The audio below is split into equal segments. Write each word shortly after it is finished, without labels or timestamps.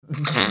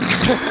Maybe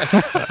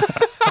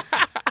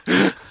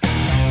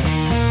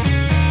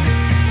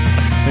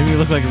you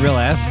look like a real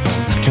asshole.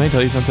 Can I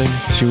tell you something?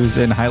 She was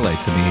in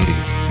Highlights in the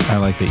 80s. I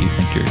like that you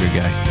think you're a good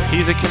guy.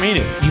 He's a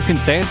comedian. You can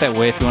say it that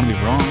way if you want to be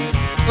wrong.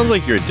 Sounds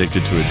like you're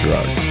addicted to a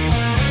drug.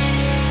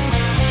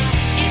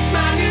 It's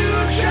my new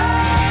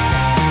drug.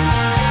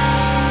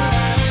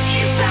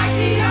 It's like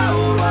the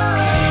old one.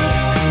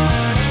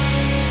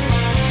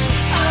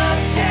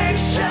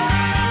 Attention.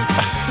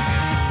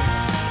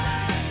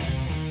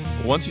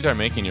 Once you start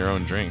making your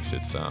own drinks,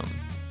 it's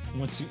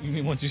Once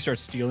you start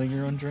stealing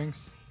your own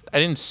drinks? I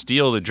didn't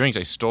steal the drinks.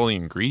 I stole the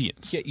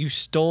ingredients. Yeah, you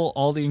stole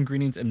all the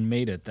ingredients and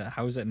made it.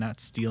 How is that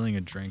not stealing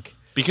a drink?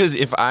 Because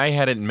if I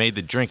hadn't made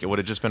the drink, it would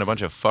have just been a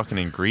bunch of fucking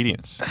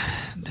ingredients.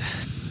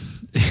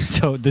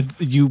 So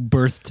you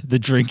birthed the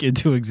drink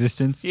into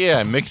existence?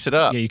 Yeah, mix it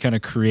up. Yeah, you kind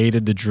of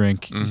created the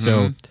drink,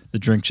 so the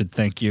drink should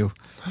thank you.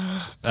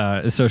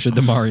 So should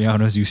the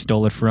Marianos you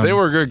stole it from. They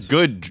were very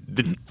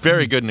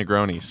good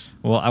Negronis.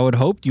 Well, I would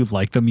hope you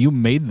like them. You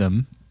made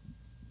them.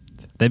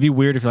 That'd be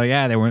weird if you're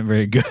like, they weren't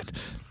very good.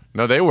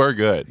 No, they were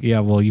good.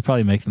 Yeah, well, you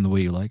probably make them the way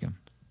you like them.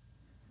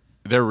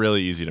 They're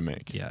really easy to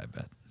make. Yeah, I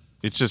bet.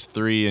 It's just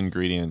 3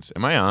 ingredients.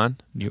 Am I on?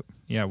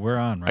 Yeah, we're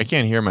on, right? I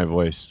can't hear my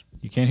voice.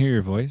 You can't hear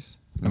your voice?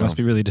 That No. must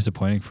be really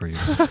disappointing for you.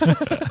 Well,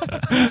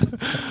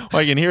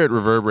 I can hear it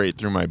reverberate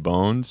through my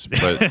bones,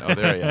 but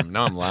there I am.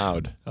 Now I'm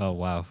loud. Oh,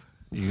 wow.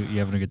 You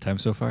having a good time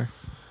so far?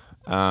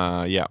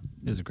 Yeah.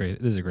 This is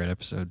a great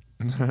episode.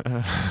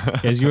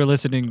 As you are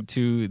listening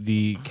to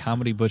the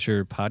Comedy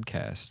Butcher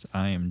podcast,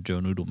 I am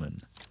Joe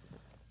Noodleman.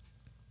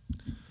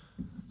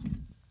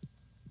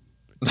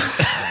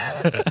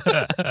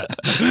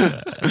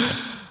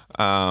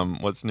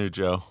 What's new,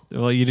 Joe?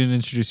 Well, you didn't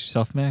introduce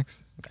yourself,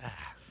 Max?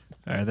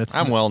 All right,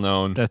 I'm well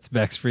known. That's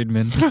Max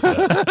Friedman.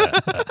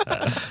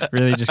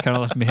 Really just kind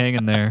of left me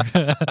hanging there.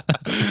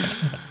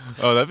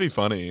 Oh, that'd be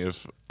funny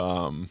if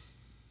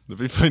that'd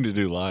be funny to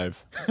do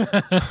live.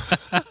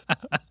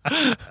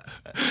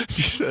 If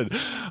you said,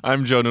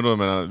 "I'm Joe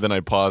Noodleman," then I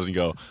pause and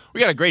go,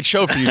 "We got a great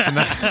show for you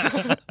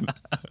tonight."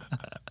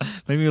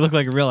 Maybe you look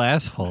like a real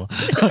asshole.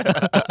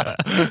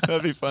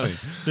 That'd be funny.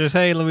 Just,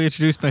 hey, let me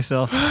introduce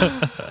myself.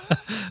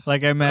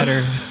 Like I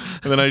matter.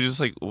 And then I just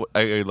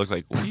I look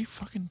like, what are you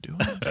fucking doing?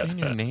 Saying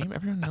your name?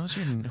 Everyone knows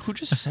your name. Who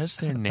just says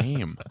their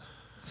name?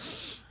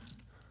 It's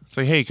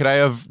like, hey, could I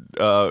have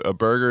a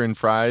burger and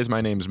fries? My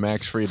name's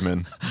Max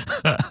Friedman.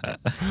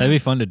 That'd be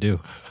fun to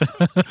do.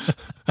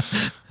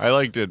 I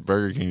liked at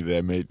Burger King today.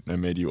 I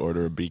made you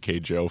order a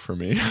BK Joe for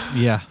me.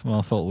 Yeah,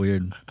 well, it felt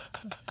weird.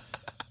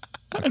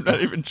 I'm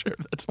not even sure if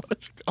that's what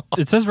it's called.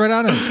 It says right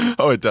on it.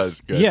 Oh, it does.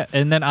 Good. Yeah,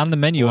 and then on the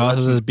menu Well, it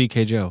also says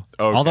BK Joe.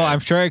 Okay. Although I'm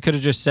sure I could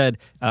have just said,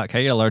 "Can I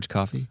get a large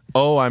coffee?"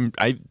 Oh, I'm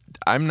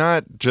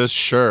not just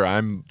sure.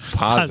 I'm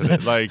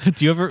positive. Like,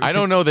 Do you ever? I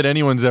don't know that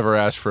anyone's ever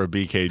asked for a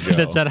BK Joe.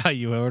 That's not how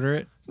you order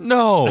it.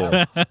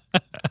 No.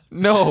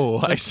 No.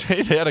 I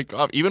say they had a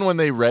coffee. Even when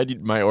they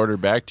read my order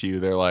back to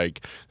you, they're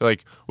like, would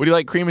you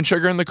like cream and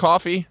sugar in the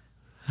coffee?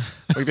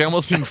 Like they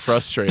almost seem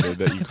frustrated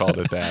that you called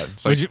it that.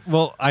 It's like,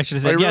 Well, I should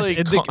have said I yes. really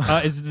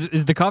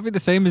Is the coffee the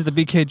same as the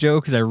BK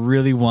Joe? Because I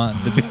really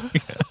want the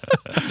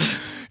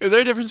BK. is there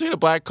a difference between a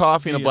black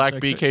coffee and a Yeah, black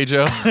okay. BK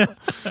Joe?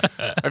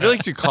 I feel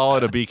like to call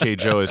it a BK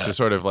Joe is to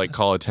sort of like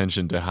call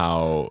attention to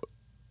how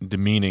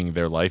demeaning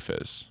their life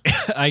is.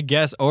 I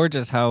guess, or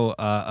just how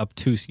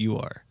obtuse you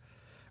are.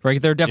 Right?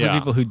 There are definitely Yeah.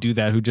 people who do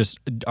that who just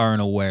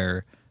aren't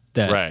aware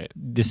that Right.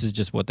 this is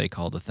just what they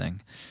call the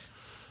thing.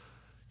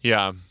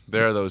 Yeah,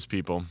 there are those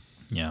people.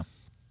 Yeah,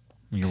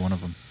 you're one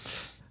of them.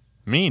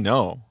 Me,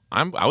 no.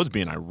 I was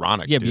being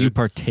ironic. Yeah, dude. but you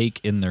partake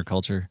in their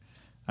culture.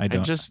 I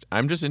don't.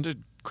 I'm just into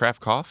craft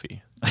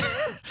coffee.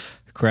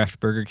 Craft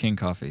Burger King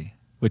coffee,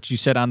 which you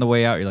said on the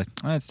way out. You're like,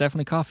 it's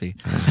definitely coffee.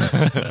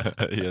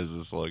 He has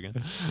a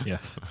slogan. Yeah.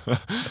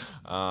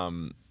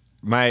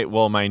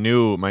 My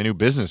new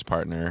business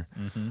partner,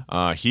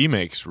 he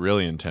makes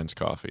really intense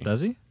coffee.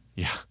 Does he?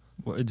 Yeah.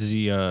 Does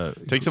he?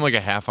 Takes him like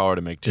a half hour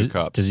to make 2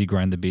 cups. Does he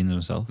grind the beans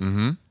himself?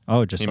 Mm-hmm.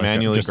 Oh, just He like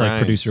manually just like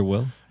grinds. producer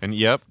Will. And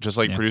yep, just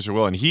like Yeah. producer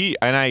Will. And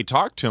I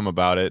talked to him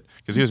about it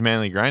because he was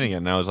manually grinding it,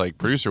 and I was like,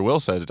 producer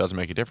Will says it doesn't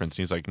make a difference.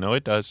 And he's like, no,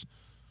 it does.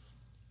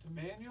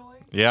 Manually?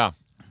 Yeah.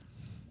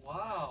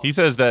 Wow. He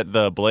says that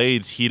the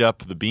blades heat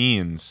up the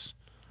beans.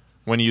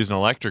 When you use an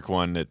electric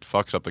one, it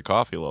fucks up the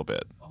coffee a little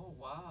bit. Oh,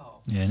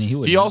 wow. Yeah, and he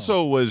would. He know.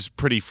 also was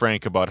pretty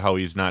frank about how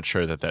he's not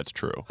sure that that's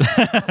true.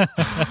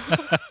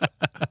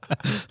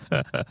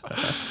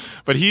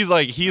 But he's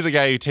a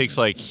guy who takes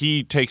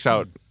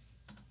out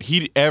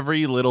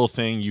every little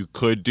thing you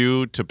could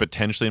do to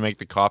potentially make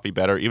the coffee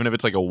better, even if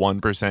it's like a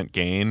 1%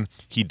 gain,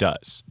 he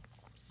does.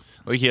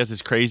 Like he has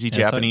this crazy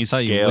Japanese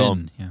that's how you scale.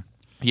 win, yeah.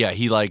 Yeah,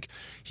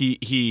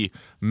 he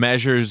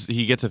measures,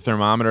 he gets a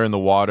thermometer in the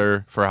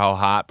water for how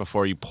hot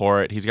before you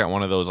pour it. He's got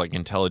one of those like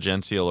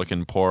intelligentsia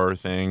looking pour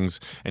things,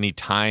 and he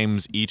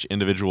times each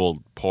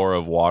individual pour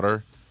of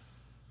water.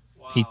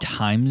 He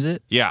times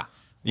it. Yeah.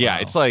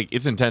 Yeah, Wow.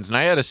 it's intense. And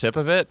I had a sip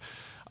of it.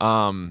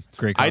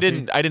 Great coffee. I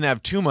didn't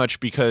have too much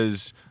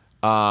because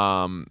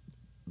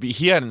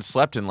he hadn't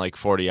slept in like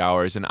 40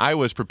 hours, and I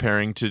was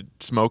preparing to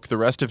smoke the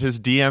rest of his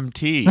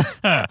DMT.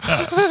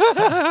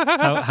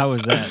 How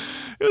was that?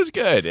 It was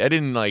good. I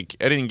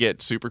didn't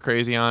get super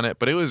crazy on it,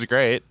 but it was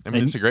great. I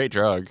mean, it's a great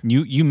drug.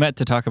 You met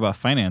to talk about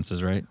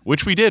finances, right?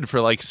 Which we did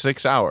for like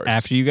 6 hours.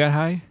 After you got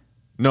high?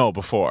 No,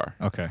 before.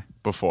 Okay.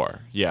 Before.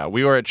 Yeah.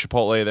 We were at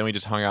Chipotle, then we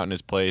just hung out in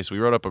his place. We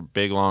wrote up a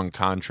big, long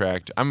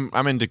contract. I'm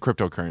into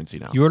cryptocurrency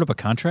now. You wrote up a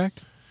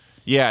contract?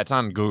 Yeah, it's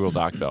on Google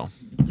Doc, though.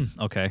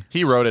 Okay.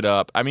 He wrote it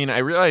up. I mean, I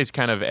realized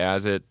kind of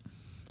as it,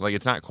 like,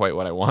 it's not quite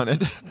what I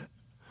wanted.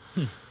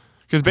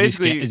 Because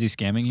basically... Is he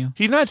scamming you?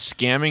 He's not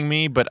scamming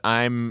me, but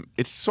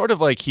it's sort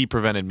of like he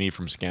prevented me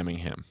from scamming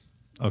him.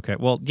 Okay.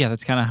 Well, yeah,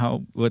 that's kind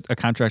of what a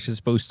contract is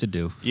supposed to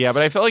do. Yeah,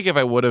 but I felt like if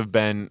I would have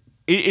been...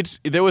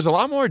 there was a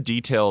lot more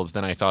details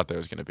than I thought there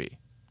was going to be.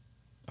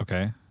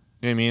 Okay.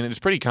 You know what I mean? It's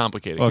pretty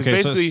complicated. 'Cause Okay,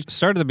 basically, so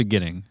start at the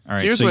beginning. All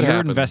right, here's so what you're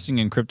happened. investing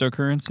in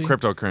cryptocurrency?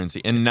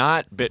 Cryptocurrency, and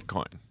not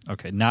Bitcoin.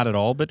 Okay, not at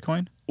all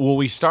Bitcoin? Well,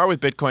 we start with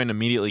Bitcoin and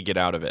immediately get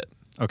out of it.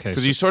 Okay.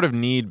 Because you sort of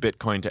need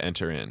Bitcoin to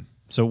enter in.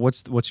 So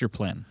what's your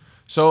plan?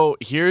 So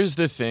here's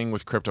the thing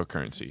with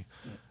cryptocurrency.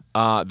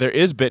 There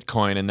is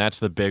Bitcoin, and that's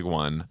the big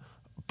one.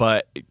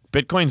 But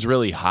Bitcoin's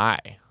really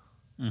high.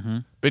 Mm-hmm.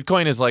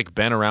 Bitcoin has like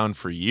been around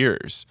for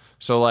years.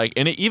 So like,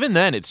 and even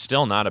then, it's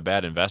still not a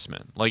bad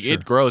investment. Like Sure.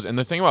 it grows. And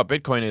the thing about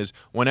Bitcoin is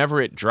whenever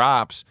it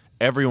drops,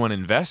 everyone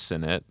invests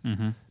in it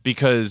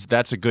because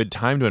that's a good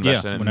time to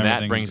invest in it. when And that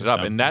everything brings is it up.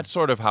 up. And that's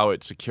sort of how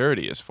its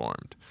security is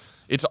formed.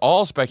 It's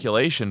all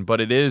speculation, but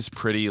it is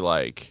pretty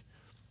like,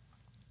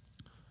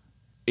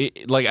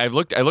 I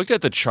looked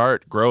at the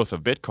chart growth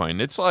of Bitcoin.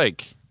 It's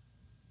like,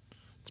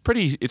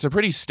 it's a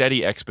pretty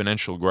steady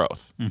exponential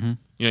growth. Mm-hmm. You know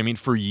what I mean?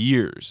 For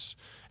years.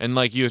 And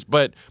like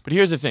but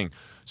here's the thing.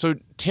 So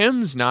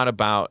Tim's not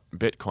about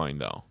Bitcoin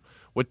though.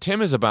 What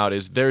Tim is about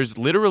is there's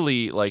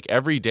literally like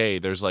every day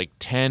there's like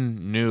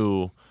 10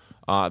 new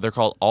they're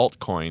called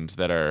altcoins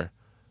that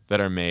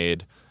are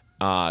made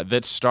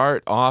that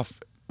start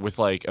off with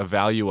like a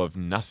value of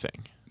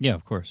nothing. Yeah,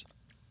 of course.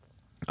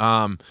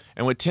 And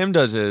what Tim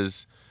does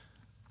is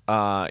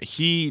what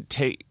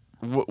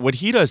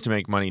he does to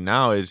make money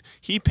now is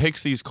he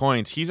picks these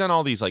coins. He's on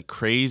all these like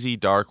crazy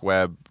dark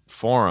web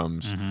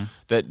forums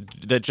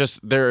that just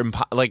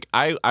like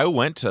I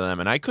went to them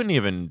and I couldn't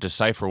even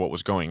decipher what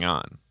was going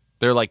on.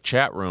 They're like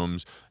chat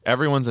rooms.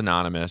 Everyone's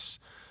anonymous.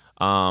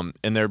 And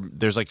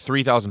there's like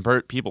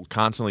 3,000 people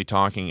constantly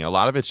talking. A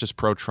lot of it's just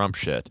pro-Trump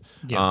shit.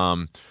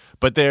 Yeah.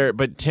 But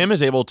Tim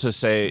is able to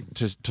say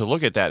to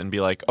look at that and be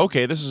like,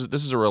 okay, this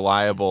is a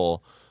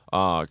reliable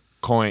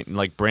coin,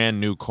 like brand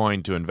new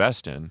coin to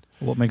invest in.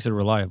 What makes it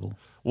reliable?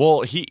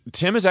 Well,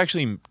 Tim is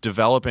actually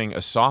developing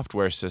a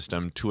software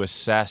system to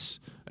assess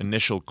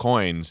initial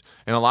coins,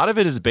 and a lot of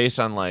it is based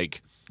on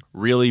like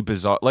really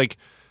bizarre. Like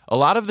a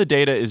lot of the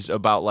data is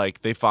about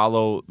like they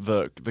follow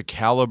the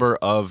caliber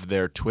of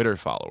their Twitter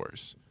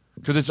followers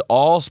because it's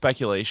all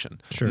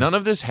speculation. Sure. None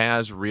of this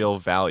has real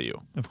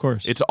value. Of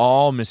course. It's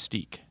all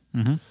mystique.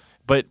 Mm-hmm.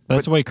 But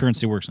that's the way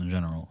currency works in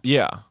general.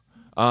 yeah.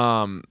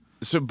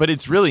 But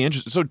it's really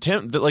interesting. So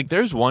Tim, like,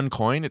 there's one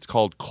coin. It's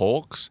called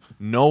Colx.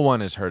 No one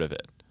has heard of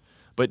it.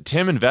 But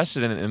Tim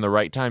invested in it in the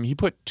right time. He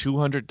put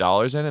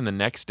 $200 in, and the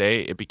next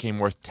day it became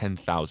worth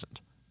 $10,000.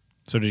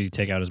 So did he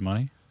take out his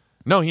money?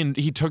 No,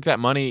 he took that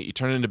money, he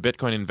turned it into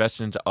Bitcoin, and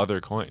invested into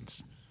other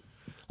coins.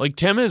 Like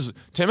Tim has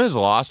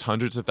lost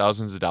hundreds of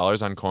thousands of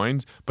dollars on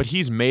coins, but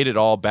he's made it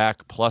all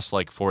back plus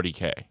like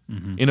 $40K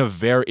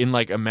in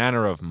like a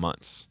matter of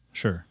months.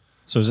 Sure.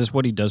 So is this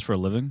what he does for a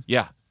living?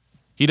 Yeah,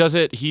 he does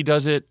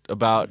it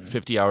about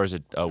 50 hours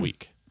a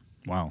week.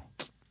 Wow.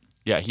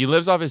 Yeah, he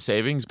lives off his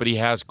savings, but he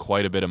has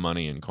quite a bit of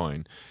money in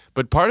coin.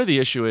 But part of the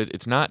issue is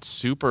it's not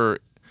super.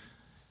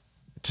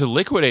 To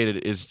liquidate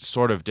it is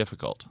sort of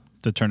difficult.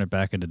 To turn it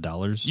back into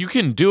dollars? You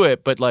can do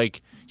it, but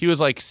like he was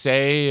like,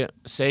 say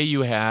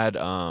you had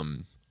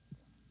 $1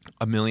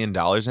 million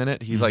in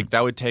it. He's like,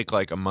 that would take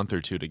like a month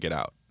or two to get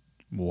out.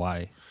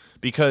 Why?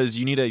 Because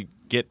you need to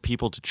get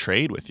people to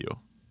trade with you.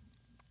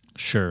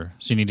 Sure.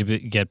 So you need to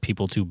get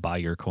people to buy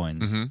your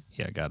coins. Mm-hmm.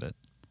 Yeah, got it.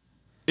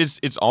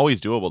 It's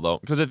always doable though,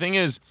 because the thing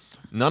is,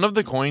 none of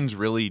the coins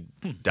really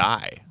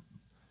die.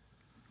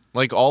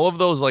 Like all of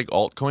those like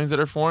altcoins that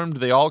are formed,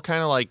 they all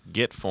kind of like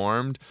get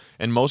formed,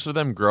 and most of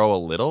them grow a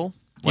little.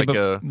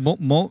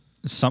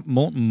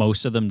 Won't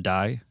most of them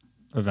die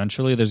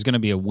eventually? There's going to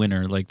be a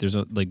winner. Like there's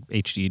a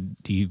HD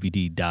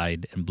DVD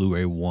died and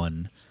Blu-ray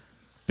won.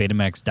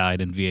 Betamax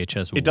died and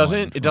VHS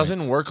won. It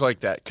doesn't work like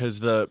that because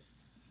the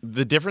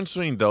difference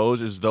between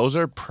those is those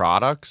are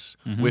products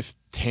with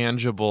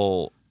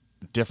tangible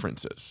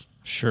differences.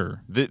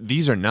 Sure.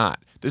 These are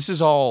not. This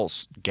is all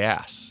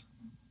gas.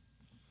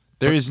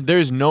 There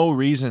is no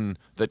reason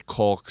that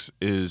Colx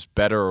is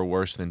better or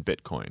worse than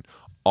Bitcoin.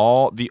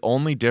 The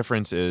only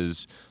difference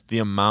is the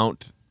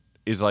amount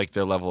is like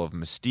their level of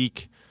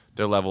mystique,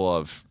 their level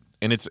of,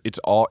 and it's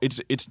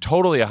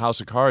totally a house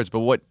of cards.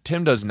 But what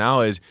Tim does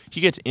now is he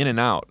gets in and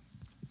out.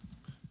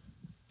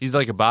 He's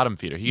like a bottom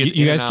feeder. He gets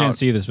you in guys and can't out.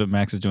 see this, but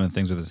Max is doing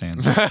things with his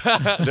hands.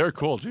 They're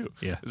cool too.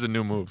 Yeah. This is a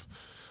new move.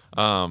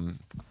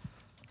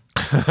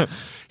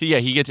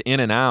 he gets in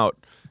and out,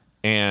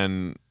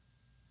 and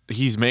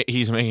he's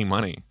making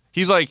money.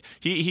 He's like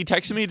he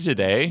texted me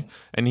today,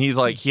 and he's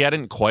like he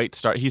hadn't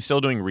quite he's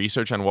still doing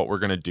research on what we're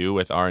gonna do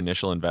with our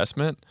initial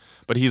investment,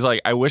 but he's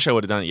like, I wish I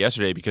would have done it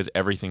yesterday because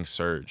everything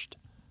surged.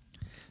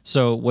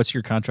 So what's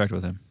your contract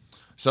with him?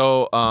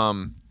 So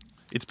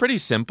it's pretty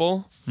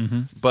simple,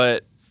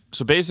 but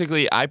so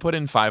basically I put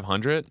in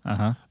 500,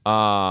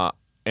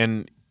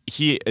 and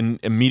he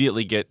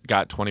immediately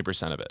got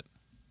 20% of it.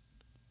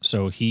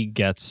 So he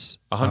gets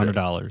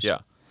 $100. Yeah.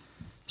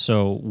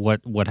 So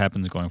what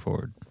happens going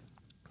forward?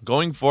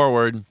 Going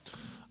forward,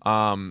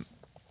 well,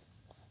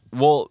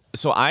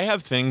 so I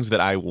have things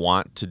that I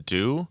want to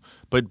do,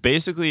 but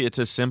basically it's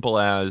as simple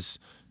as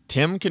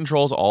Tim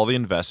controls all the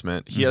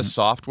investment. He has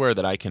software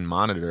that I can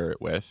monitor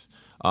it with.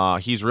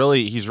 He's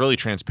really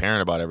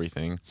transparent about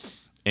everything,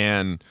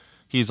 and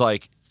he's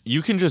like,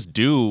 you can just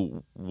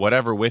do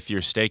whatever with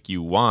your stake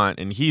you want,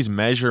 and he's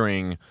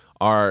measuring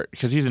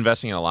because he's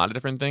investing in a lot of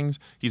different things.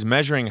 He's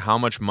measuring how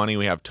much money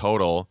we have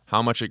total,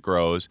 how much it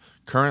grows.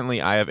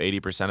 Currently, I have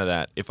 80% of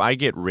that. If I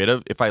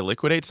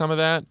liquidate some of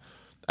that,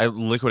 I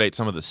liquidate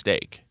some of the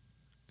stake,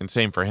 and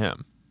same for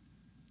him.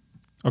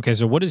 Okay,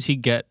 so what does he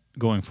get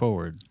going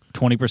forward?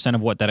 20%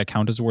 of what that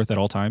account is worth at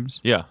all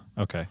times? Yeah.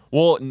 Okay.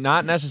 Well,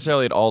 not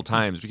necessarily at all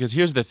times, because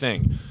here's the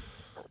thing.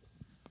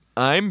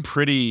 I'm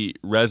pretty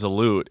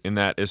resolute in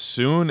that as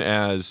soon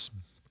as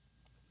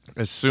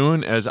it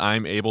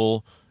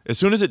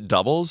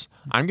doubles,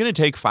 I'm going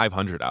to take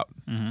 500 out.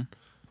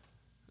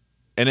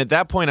 And at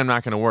that point, I'm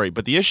not going to worry.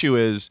 But the issue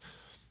is,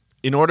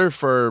 in order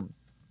for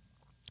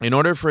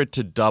it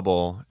to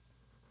double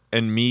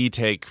and me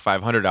take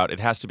 500 out, it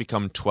has to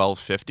become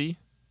 1250.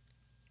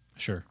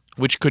 Sure.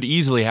 Which could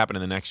easily happen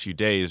in the next few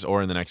days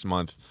or in the next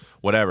month,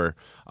 whatever.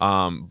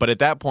 But at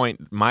that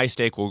point, my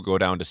stake will go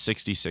down to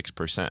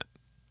 66%.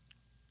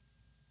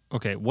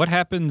 Okay, what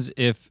happens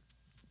if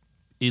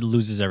it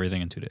loses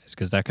everything in 2 days?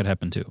 Because that could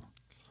happen too.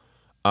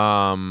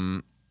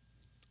 Right,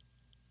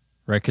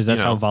 because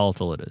that's how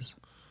volatile it is.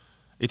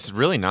 It's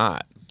really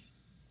not.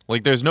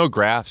 Like, there's no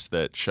graphs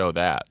that show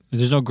that.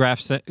 There's no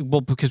graphs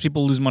because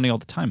people lose money all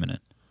the time in it.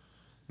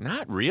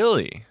 Not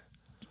really.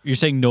 You're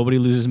saying nobody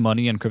loses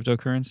money in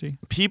cryptocurrency?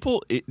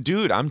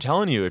 Dude, I'm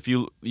telling you, if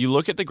you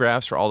look at the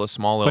graphs for all the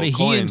small little coins. But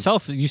coins, he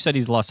himself, you said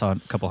he's lost a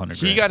couple hundred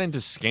grand. He got into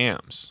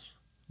scams.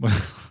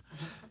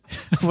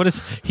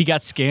 He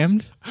got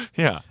scammed?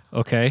 Yeah.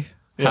 Okay.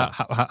 Yeah.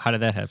 How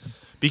did that happen?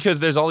 Because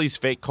there's all these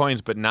fake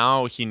coins, but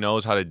now he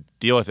knows how to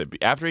deal with it.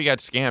 After he got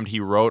scammed,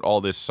 he wrote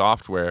all this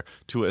software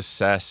to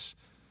assess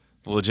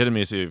the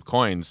legitimacy of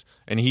coins,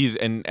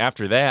 and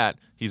after that,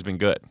 he's been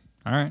good.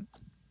 All right.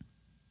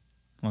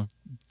 Well,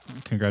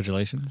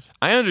 congratulations.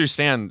 I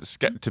understand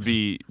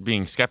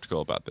being skeptical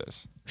about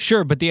this.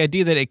 Sure, but the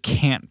idea that it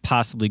can't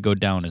possibly go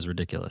down is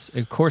ridiculous.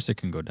 Of course it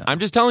can go down. I'm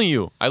just telling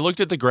you. I looked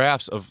at the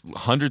graphs of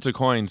hundreds of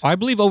coins. I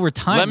believe over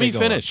time Let they me go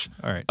finish. up.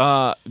 All right.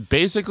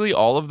 Basically,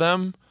 all of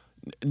them,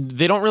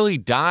 they don't really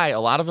die.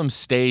 A lot of them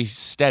stay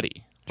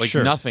steady. Like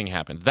nothing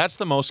happened. That's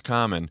the most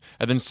common.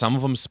 And then some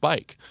of them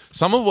spike.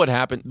 Some of what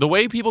happened, the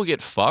way people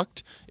get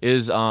fucked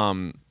is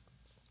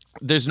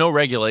there's no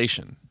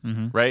regulation,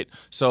 right?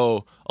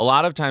 So a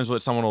lot of times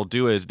what someone will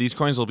do is these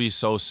coins will be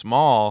so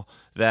small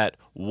that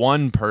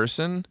one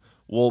person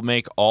will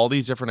make all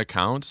these different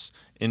accounts,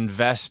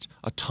 invest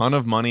a ton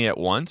of money at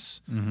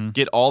once,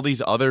 get all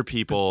these other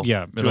people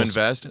to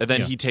invest, and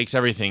then he takes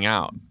everything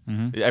out.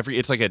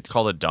 It's like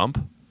called a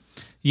dump.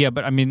 Yeah,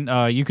 but I mean,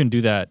 you can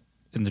do that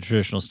in the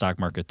traditional stock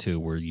market too,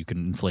 where you can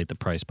inflate the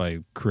price by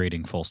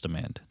creating false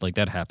demand. Like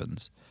that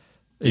happens.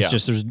 It's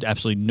just there's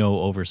absolutely no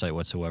oversight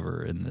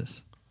whatsoever in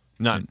this.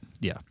 None.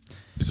 Yeah.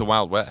 It's the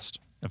Wild West.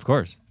 Of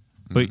course.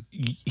 But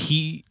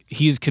he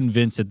is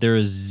convinced that there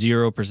is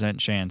 0%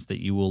 chance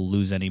that you will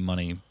lose any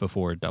money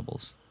before it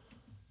doubles.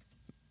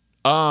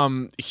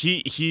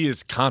 He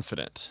is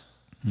confident.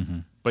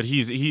 But he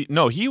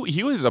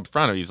was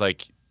upfront. He's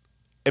like,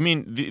 I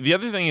mean, the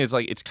other thing is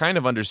like it's kind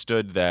of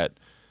understood that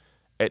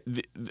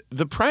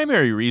the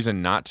primary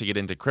reason not to get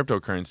into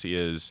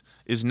cryptocurrency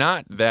is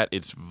not that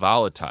it's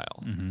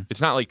volatile.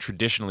 It's not like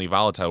traditionally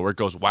volatile where it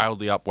goes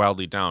wildly up,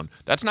 wildly down.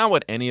 That's not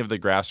what any of the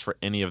graphs for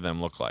any of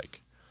them look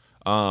like.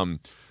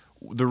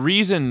 The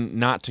reason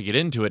not to get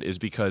into it is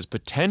because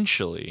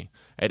potentially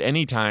at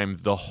any time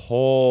the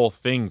whole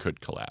thing could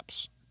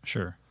collapse.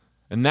 Sure.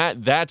 And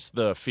that's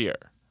the fear.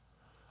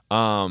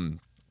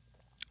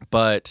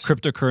 But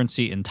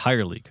cryptocurrency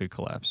entirely could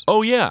collapse.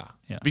 Oh yeah.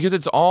 Because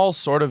it's all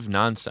sort of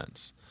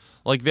nonsense.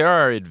 Like there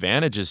are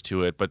advantages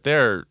to it, but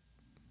they're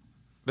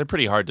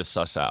pretty hard to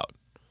suss out.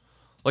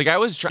 Like I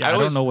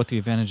don't know what the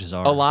advantages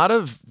are. A lot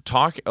of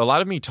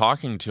me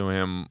talking to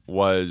him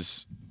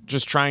was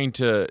just trying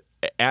to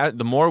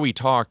the more we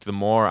talked, the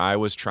more I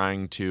was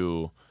trying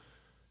to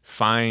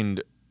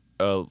find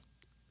a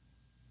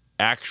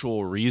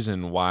actual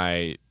reason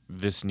why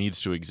this needs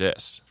to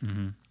exist.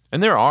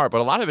 And there are,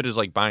 but a lot of it is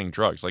like buying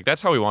drugs. Like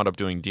that's how we wound up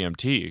doing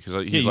DMT because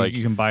he's like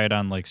you can buy it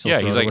on like Silk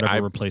Road he's like, or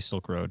whatever replace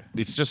Silk Road.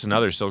 It's just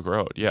another Silk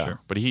Road, yeah. Sure.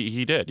 But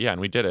he did,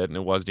 and we did it, and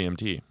it was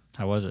DMT.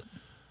 How was it?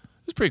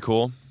 was pretty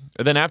cool.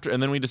 And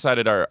then we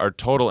decided our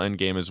total end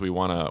game is we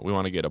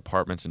wanna get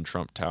apartments in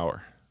Trump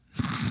Tower.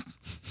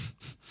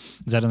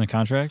 Is that in the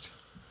contract?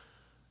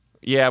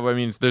 Yeah, but I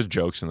mean, there's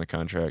jokes in the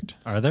contract.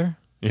 Are there?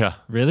 Yeah,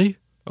 Really?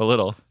 a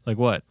little. Like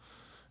what?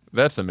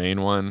 That's the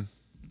main one.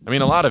 I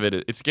mean, a lot of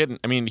it's getting.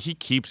 I mean, he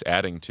keeps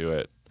adding to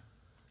it.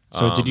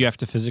 So did you have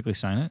to physically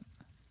sign it?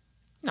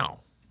 No,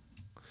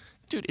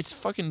 dude, it's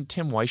fucking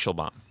Tim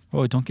Weichelbaum.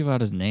 Oh, don't give out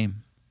his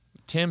name.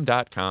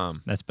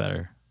 Tim.com. That's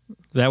better.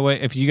 That way,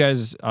 if you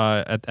guys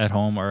at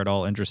home are at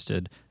all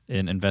interested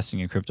in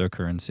investing in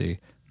cryptocurrency,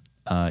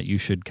 you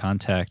should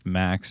contact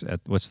Max at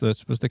what's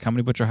the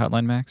Comedy Butcher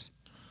hotline, Max?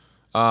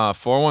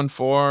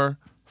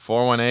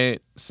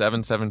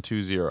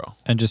 414-418-7720.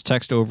 And just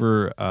text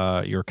over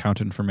your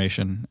account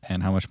information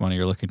and how much money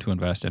you're looking to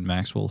invest, and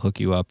Max will hook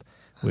you up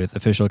with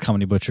official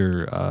Comedy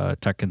Butcher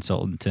tech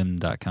consultant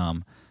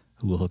Tim.com,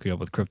 who will hook you up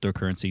with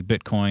cryptocurrency,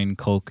 Bitcoin,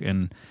 Coke,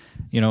 and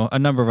a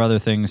number of other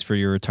things for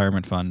your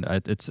retirement fund.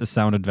 It's a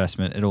sound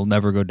investment. It'll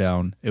never go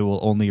down. It will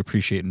only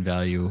appreciate in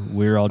value.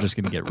 We're all just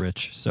going to get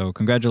rich. So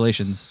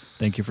congratulations.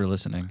 Thank you for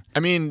listening. I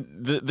mean,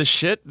 the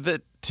shit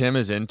that Tim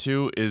is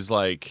into is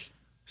like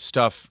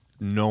stuff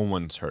no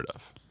one's heard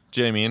of.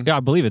 Do you know what I mean? Yeah,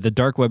 I believe it. The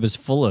dark web is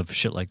full of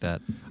shit like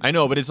that. I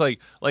know, but it's like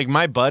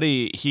my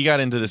buddy, he got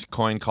into this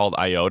coin called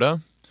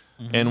IOTA.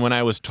 And when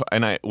I was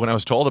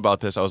told about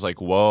this, I was like,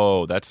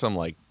 "Whoa, that's some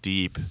like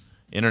deep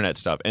internet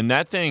stuff." And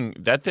that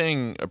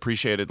thing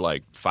appreciated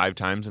like 5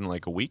 times in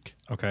like a week.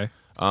 Okay.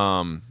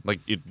 Like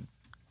it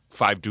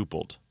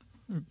five-dupled.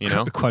 You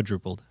know?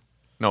 Quadrupled.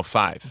 No,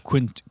 5.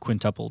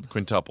 Quintupled.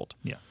 Quintupled.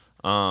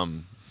 Yeah.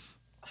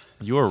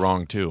 You were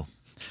wrong too.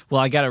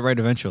 Well, I got it right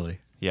eventually.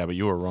 Yeah, but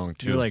you were wrong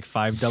too. You're like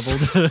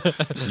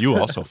 5-doubled. You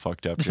also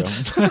fucked up, Joe.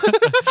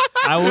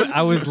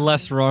 I was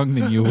less wrong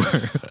than you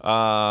were.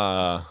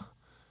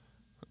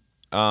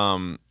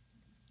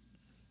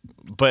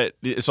 But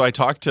so I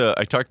talked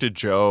to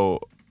Joe,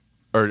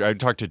 or I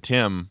talked to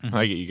Tim.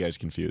 I get you guys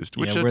confused.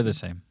 Which Yeah, we're the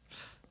same.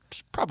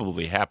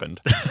 probably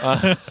happened.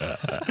 But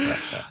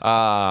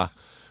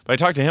I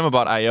talked to him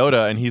about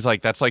IOTA, and he's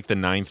like, that's like the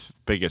 9th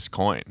biggest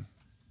coin.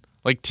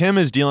 Like Tim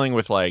is dealing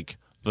with like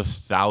the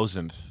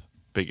 1,000th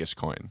biggest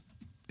coin.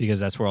 Because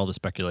that's where all the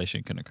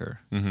speculation can occur.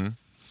 Mm-hmm.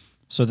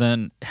 So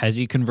then, has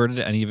he converted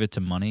any of it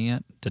to money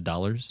yet? To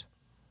dollars?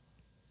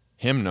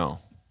 Him, no.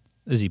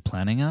 Is he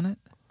planning on it?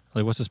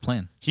 Like, what's his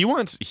plan? He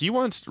wants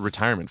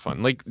retirement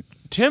fund. Like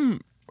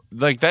Tim,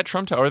 like that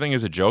Trump Tower thing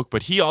is a joke,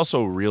 but he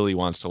also really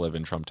wants to live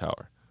in Trump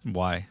Tower.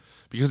 Why?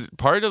 Because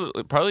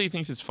partly he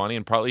thinks it's funny,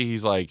 and partly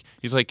he's like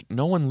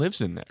no one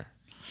lives in there.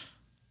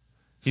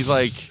 He's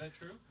like, Is that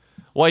true?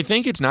 well, I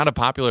think it's not a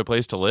popular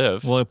place to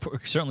live. Well, it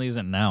certainly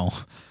isn't now.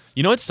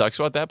 You know what sucks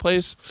about that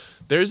place?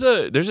 There's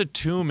a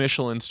 2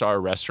 Michelin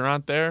star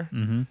restaurant there,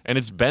 Mm-hmm. and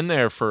it's been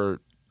there for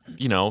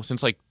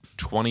since like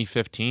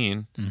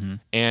 2015,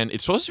 and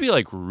it's supposed to be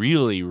like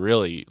really,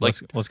 really like.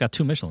 Well, it's got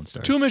 2 Michelin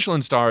stars. 2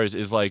 Michelin stars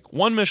is like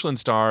 1 Michelin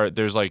star.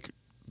 There's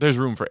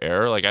room for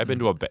error. Like I've been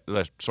to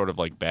a sort of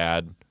like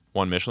bad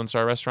 1 Michelin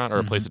star restaurant or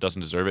a place that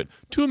doesn't deserve it.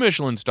 2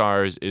 Michelin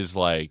stars is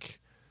like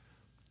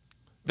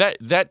that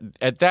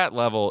at that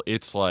level.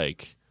 It's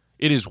like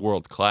it is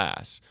world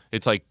class.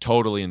 It's like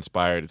totally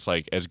inspired. It's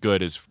like as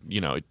good as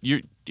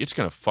it's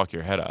gonna fuck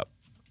your head up.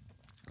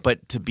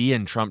 But to be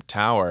in Trump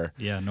Tower,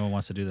 Yeah, no one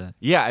wants to do that.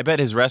 yeah, I bet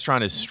his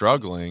restaurant is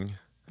struggling,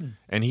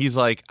 and he's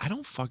like, I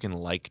don't fucking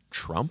like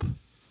Trump.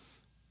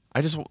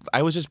 I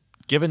was just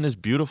given this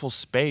beautiful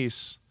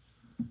space.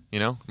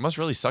 It must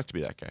really suck to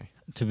be that guy.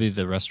 To be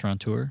the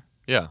restaurateur?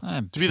 Yeah,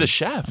 to be the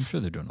chef. I'm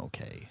sure they're doing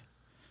okay.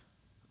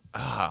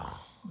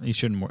 You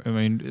shouldn't. I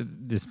mean,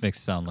 this makes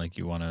it sound like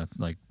you want to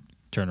like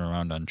turn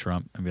around on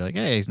Trump and be like,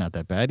 "Hey, he's not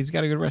that bad. He's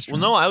got a good Well,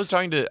 restaurant." no, I was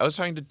talking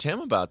to Tim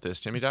about this,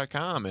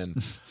 Timmy.com,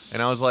 and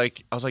I was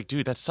like,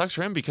 dude, that sucks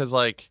for him because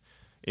like,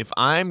 if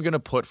I'm gonna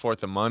put forth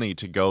the money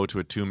to go to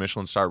a 2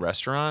 Michelin star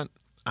restaurant,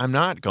 I'm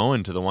not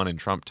going to the one in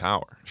Trump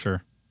Tower.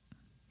 Sure,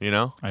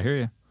 I hear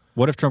you.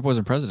 What if Trump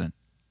wasn't president?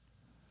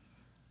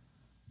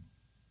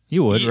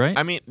 You would, right?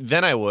 I mean,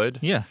 then I would.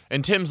 Yeah.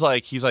 And Tim's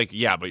like, he's like,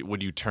 yeah, but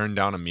would you turn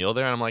down a meal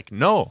there? And I'm like,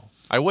 no,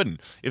 I wouldn't.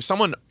 If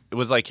someone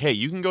was like, hey,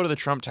 you can go to the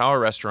Trump Tower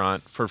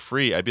restaurant for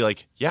free, I'd be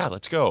like, yeah,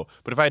 let's go.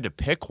 But if I had to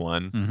pick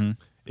one,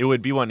 it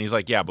would be one. He's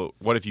like, yeah, but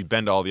what if you've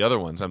been to all the other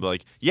ones? I'd be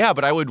like, yeah,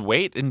 but I would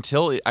wait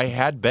until I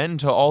had been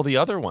to all the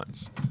other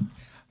ones.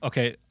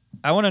 Okay,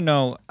 I want to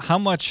know how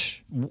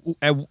much.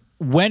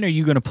 When are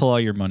you going to pull all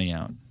your money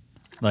out?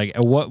 Like,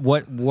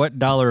 what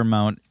dollar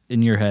amount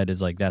in your head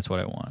is like, that's what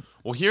I want?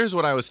 Well, here's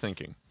what I was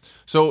thinking.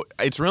 So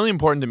it's really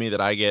important to me that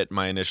I get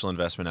my initial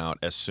investment out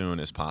as soon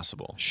as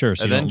possible. Sure,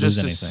 so and you then don't just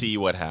lose to anything. see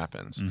what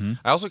happens.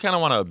 I also kind of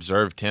want to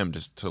observe Tim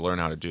just to learn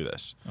how to do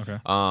this. Okay.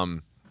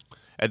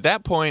 At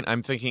that point,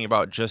 I'm thinking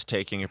about just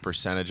taking a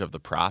percentage of the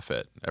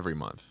profit every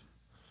month.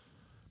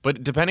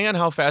 But depending on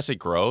how fast it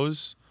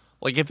grows,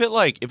 like if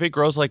it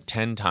grows like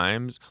 10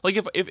 times, like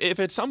if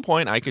at some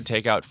point I could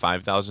take out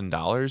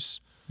 $5,000,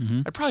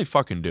 I'd probably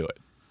fucking do it.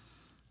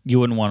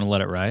 You wouldn't want to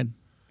let it ride?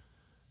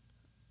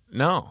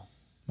 No.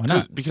 Why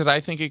not? Because I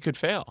think it could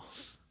fail.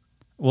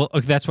 Well,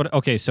 okay, that's what.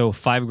 Okay, so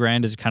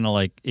 $5,000 is kind of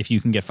like if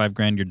you can get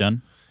 $5,000, you're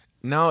done.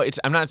 No,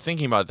 I'm not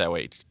thinking about it that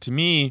way. To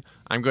me,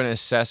 I'm going to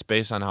assess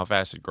based on how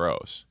fast it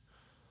grows.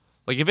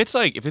 Like if it's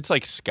like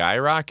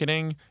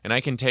skyrocketing and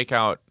I can take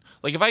out,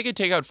 like if I could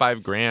take out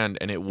 $5,000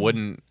 and it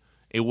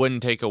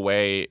wouldn't take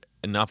away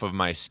enough of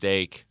my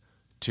stake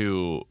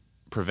to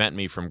prevent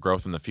me from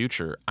growth in the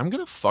future, I'm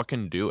going to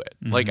fucking do it.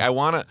 Like I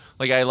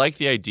like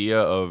the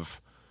idea of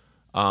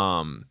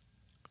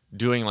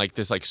doing like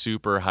this like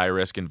super high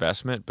risk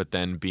investment, but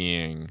then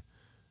being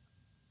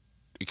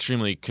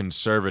extremely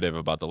conservative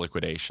about the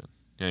liquidation.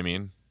 You know what I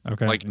mean?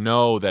 Okay. Like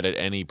know that at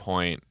any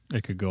point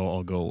It could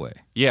all go away.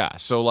 Yeah.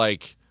 So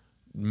like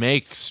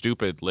make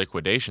stupid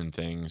liquidation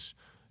things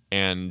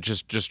and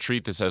just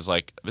treat this as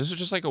like this is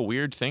just like a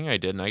weird thing I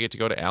did and I get to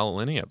go to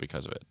Alinea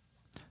because of it.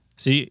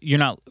 See, you're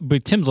not,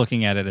 but Tim's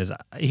looking at it as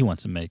he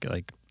wants to make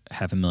like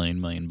 $500,000, $1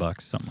 million,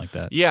 something like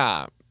that.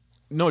 Yeah.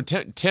 No,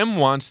 Tim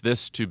wants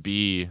this to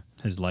be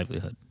His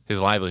livelihood.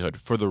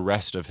 For the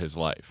rest of his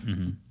life.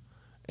 Mm-hmm.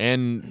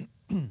 And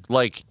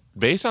like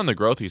based on the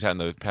growth he's had in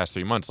the past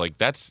 3 months, like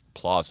that's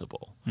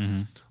plausible.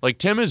 Mm-hmm. Like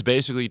Tim has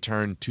basically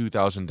turned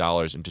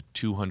 $2,000 into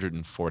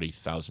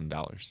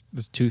 $240,000.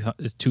 Is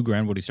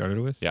 $2,000 what he started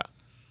with? Yeah.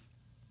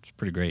 It's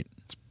pretty great.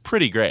 It's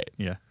pretty great.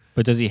 Yeah.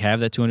 But does he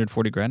have that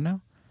 $240,000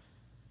 now?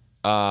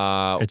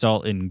 It's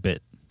all in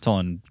bit. It's all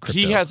in crypto.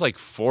 He has like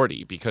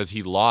 40 because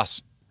he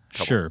lost.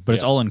 Sure, but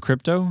it's all in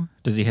crypto?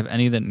 Does he have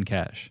any of it in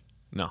cash?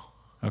 No.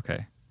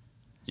 Okay.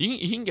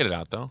 He can get it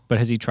out though. But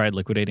has he tried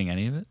liquidating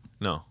any of it?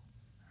 No.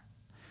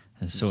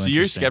 That's so So interesting.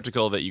 you're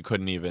skeptical that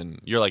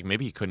you're like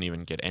maybe he couldn't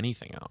even get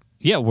anything out.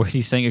 Yeah, where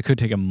he's saying it could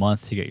take a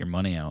month to get your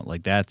money out.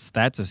 Like that's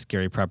a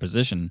scary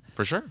proposition.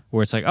 For sure.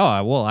 Where it's like,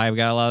 oh, well, I've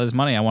got a lot of this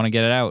money. I want to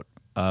get it out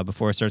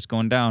before it starts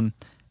going down.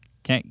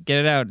 Can't get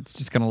it out. It's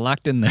just kind of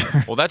locked in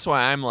there. Well, that's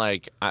why I'm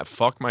like,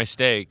 fuck my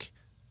stake.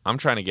 I'm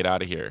trying to get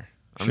out of here.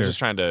 I'm Sure. just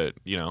trying to,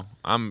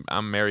 I'm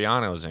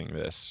Mariano'sing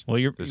this. Well,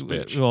 this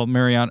bitch. Well,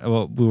 Mariano.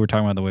 Well, we were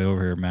talking about the way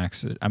over here,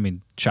 Max. I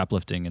mean,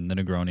 shoplifting and the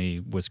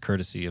Negroni was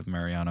courtity of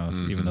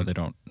Mariano's, even though they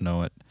don't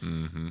know it.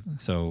 Mm-hmm.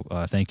 So,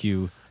 thank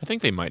you. I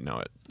think they might know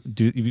it.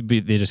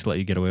 They just let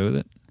you get away with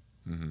it?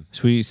 Mm-hmm.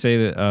 So we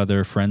say that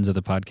they're friends of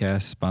the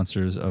podcast,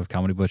 sponsors of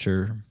Comedy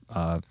Butcher,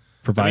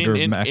 provider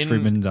of Max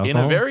Friedman's alcohol.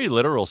 In a very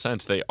literal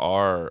sense, they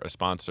are a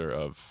sponsor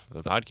of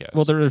the podcast.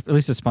 Well, they're at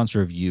least a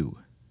sponsor of you.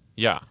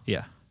 Yeah.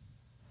 Yeah.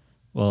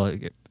 Well,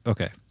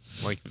 okay.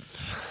 Like,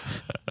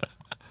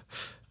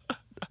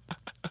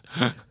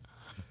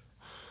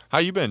 how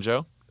you been,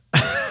 Joe?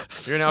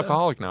 You're an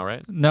alcoholic now,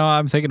 right? No,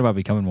 I'm thinking about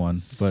becoming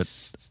one, but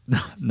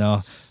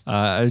no,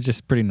 it's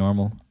just pretty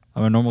normal.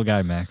 I'm a normal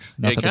guy, Max.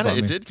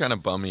 It did kind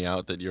of bum me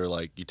out that you're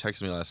like, you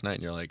texted me last night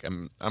and you're like,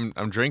 I'm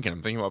drinking.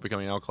 I'm thinking about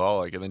becoming an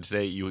alcoholic. And then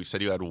today you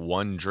said you had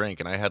one drink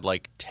and I had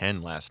like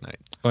 10 last night.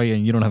 Oh yeah,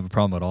 and you don't have a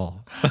problem at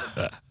all.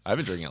 I've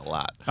been drinking a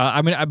lot.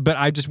 But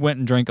I just went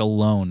and drank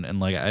alone, and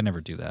like I never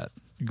do that.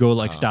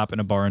 Go stop in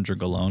a bar and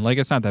drink alone. Like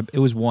it's not that. It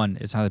was one.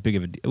 It's not that big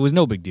of a deal. It was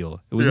no big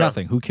deal. It was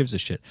nothing. Who gives a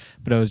shit?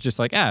 But I was just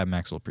like,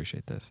 Max will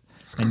appreciate this,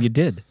 and you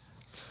did.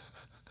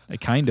 I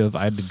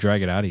had to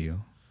drag it out of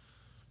you.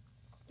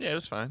 Yeah, it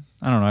was fine.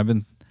 I don't know. I've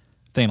been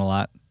thinking a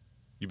lot.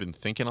 You've been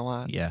thinking a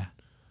lot? Yeah,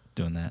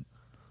 doing that.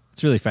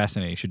 It's really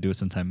fascinating. You should do it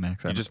sometime,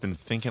 Max. You've just been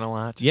thinking a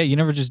lot? Yeah, you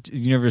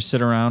never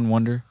sit around and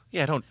wonder?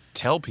 Yeah, I don't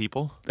tell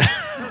people.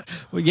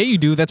 Well, yeah, you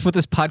do. That's what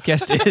this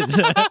podcast is.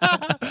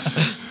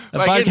 The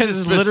I podcast get into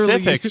is literally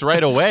specifics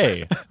right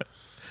away.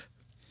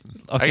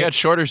 Okay. I got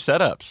shorter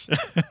setups.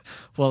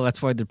 Well,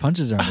 that's why their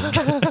punches aren't as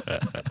good.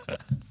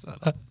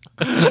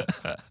 I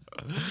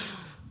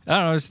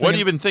don't know. What have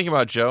you been thinking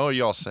about, Joe? Are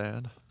you all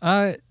sad?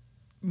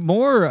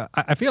 More.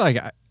 I feel like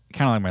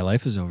kind of like my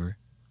life is over.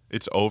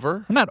 It's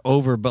over? Not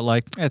over, but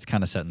like it's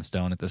kind of set in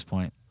stone at this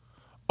point.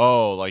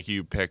 Oh, like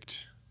you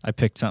picked. I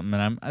picked something,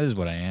 and this is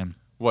what I am.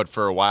 What,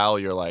 for a while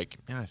you're like,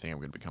 yeah, I think I'm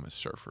going to become a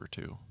surfer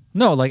too.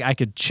 No, like I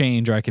could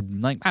change, or I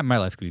could like my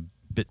life could be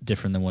a bit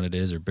different than what it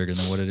is, or bigger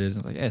than what it is.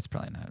 And like, it's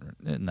probably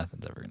not.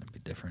 Nothing's ever going to be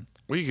different.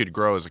 Well, you could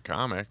grow as a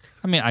comic.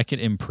 I mean, I could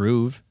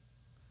improve,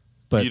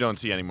 but you don't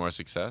see any more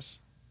success?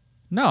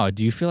 No.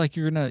 Do you feel like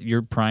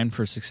you're primed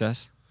for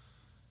success?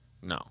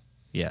 No.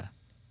 Yeah.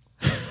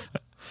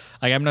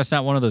 Like I'm just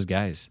not one of those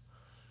guys.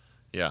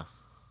 Yeah.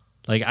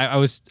 Like I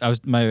was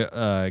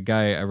my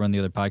guy I run the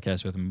other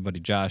podcast with, my buddy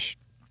Josh.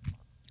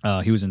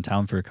 He was in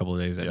town for a couple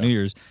of days at New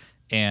Year's,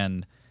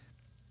 and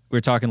we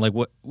were talking like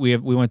what we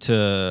went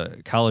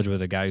to college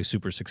with a guy who's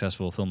super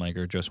successful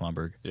filmmaker, Joe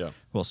Swanberg. Yeah.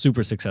 Well,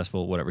 super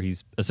successful, whatever.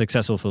 He's a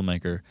successful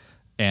filmmaker,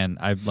 and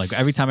I like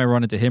every time I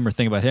run into him or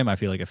think about him, I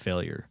feel like a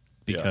failure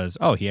because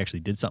he actually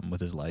did something with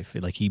his life.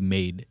 Like he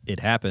made it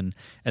happen.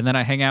 And then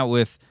I hang out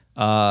with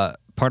part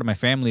of my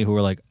family who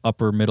are like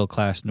upper middle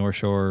class North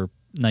Shore,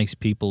 nice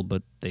people,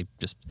 but they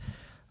just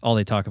all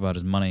they talk about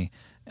is money.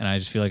 And I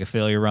just feel like a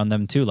failure around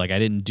them too. Like I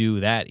didn't do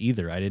that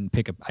either. I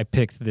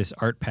picked this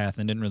art path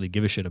and didn't really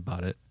give a shit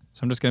about it. So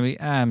I'm just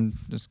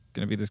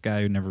gonna be this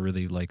guy who never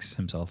really likes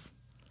himself.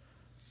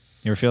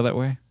 You ever feel that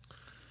way?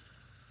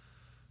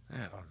 I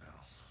don't know.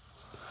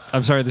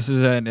 I'm sorry. This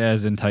isn't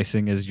as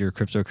enticing as your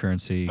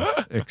cryptocurrency,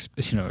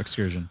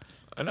 excursion.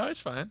 I know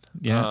it's fine.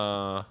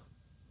 Yeah.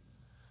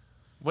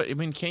 What I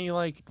mean, can't you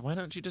why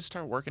don't you just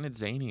start working at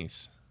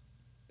Zany's?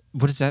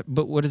 What is that?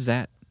 But what is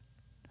that?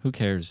 Who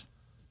cares?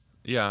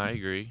 Yeah, I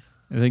agree.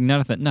 It's like none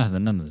of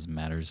this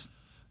matters.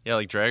 Yeah,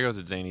 like Drago's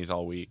at Zany's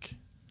all week.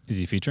 Is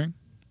he featuring?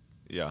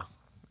 Yeah.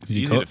 It's Is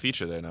he easy to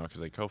feature there now because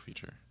they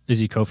co-feature. Is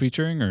he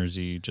co-featuring or is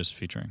he just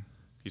featuring?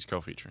 He's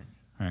co-featuring.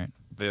 All right.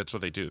 That's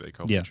what they do. They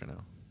co-feature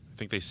now. I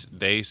think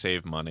they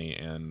save money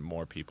and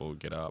more people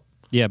get up.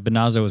 Yeah,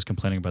 Benazzo was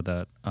complaining about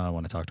that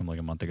when I talked to him like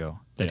a month ago.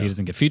 That he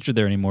doesn't get featured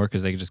there anymore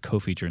because they can just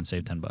co-feature and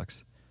save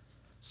 $10.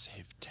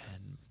 Save $10.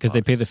 Because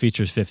they pay the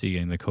features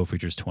 $50 and the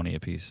co-features $20 a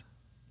piece.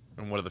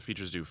 And what do the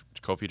features do?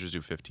 Co-features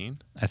do 15?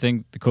 I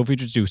think the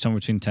co-features do somewhere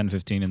between 10 and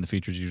 15, and the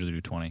features usually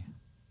do 20.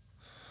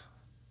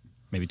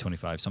 Maybe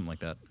 25, something like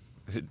that.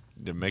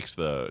 It makes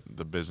the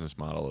business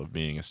model of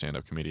being a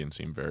stand-up comedian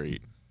seem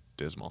very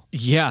dismal.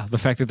 Yeah, the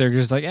fact that they're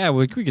just like,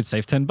 we could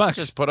save $10.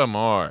 Just put them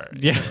more.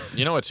 Yeah.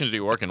 You know what seems to be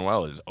working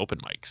well is open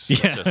mics.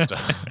 Yeah.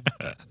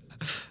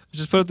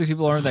 Just put up the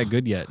people who aren't that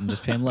good yet and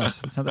just pay them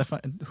less. It's not that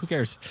fun. Who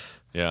cares?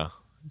 yeah.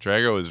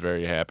 Drago is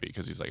very happy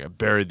because he's like, I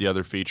buried the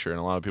other feature, and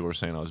a lot of people were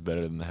saying I was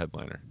better than the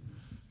headliner.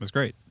 That's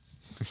great.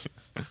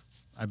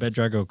 I bet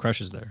Drago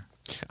crushes there.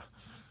 Yeah.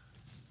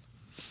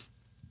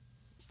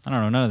 I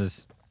don't know. None of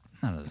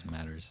this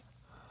matters.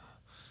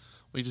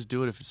 We just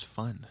do it if it's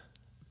fun.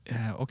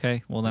 Yeah.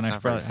 Okay. Well, then It's I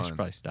not very should fun.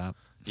 probably stop.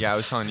 Yeah, I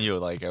was telling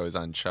you, I was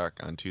on Chuck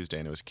on Tuesday,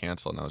 and it was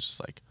canceled, and I was just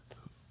like,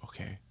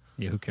 okay.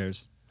 Yeah. Who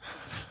cares?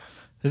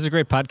 This is a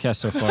great podcast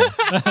so far.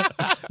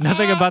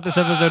 Nothing about this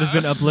episode has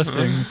been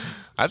uplifting.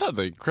 I thought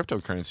the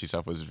cryptocurrency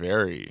stuff was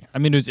very, I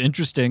mean, it was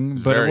interesting,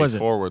 but very it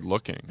wasn't.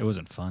 forward-looking. It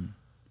wasn't fun.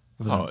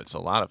 It Oh, wasn't, it's a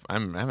lot of.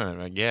 I'm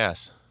a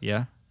gas.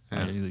 yeah.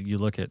 Yeah. You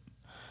look at.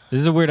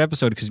 This is a weird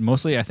episode because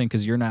mostly I think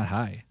because you're not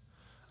high.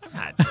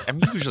 I'm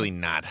usually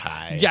not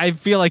high. Yeah, I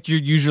feel like you're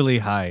usually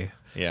high,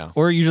 Yeah.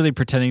 or usually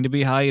pretending to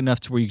be high enough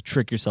to where you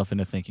trick yourself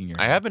into thinking you're.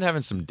 I high. have been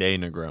having some day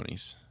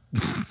Negronis.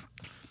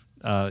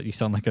 You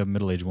sound like a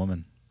middle-aged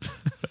woman.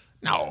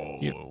 No.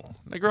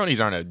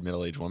 Negronis aren't a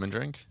middle-aged woman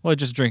drink. Well,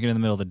 just drinking in the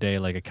middle of the day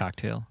like a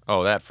cocktail.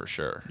 Oh, that for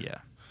sure. Yeah.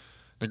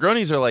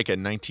 Negronis are like a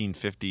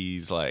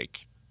 1950s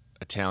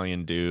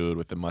Italian dude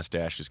with a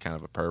mustache who's kind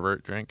of a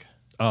pervert drink.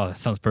 Oh, that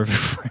sounds perfect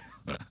for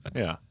you.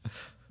 Yeah.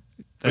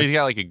 But he's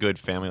got a good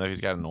family life. He's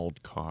got an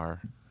old car.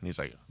 And he's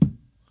like,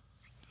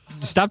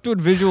 Stop doing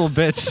visual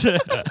bits.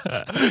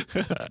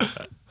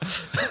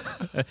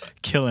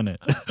 Killing it.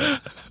 I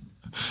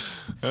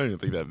don't even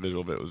think that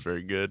visual bit was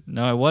very good.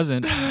 No, it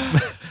wasn't.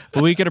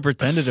 But we could have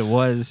pretended it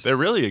was. They're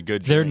really a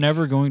good drink. They're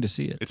never going to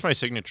see it. It's my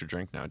signature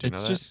drink now. Do you know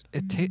that?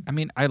 It's just I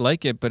mean, I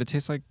like it, but it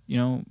tastes like,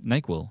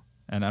 NyQuil,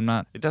 and I'm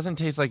not. It doesn't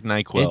taste like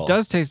NyQuil. It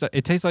does taste like.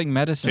 It tastes like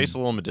medicine. It tastes a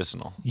little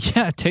medicinal.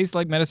 Yeah, it tastes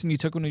like medicine you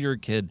took when you were a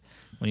kid,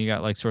 when you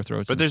got sore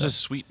throats. But and there's a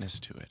stuff. sweetness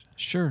to it.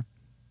 Sure.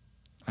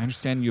 I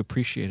understand you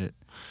appreciate it,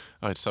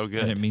 Oh, it's so and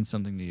good. it means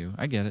something to you.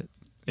 I get it.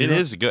 It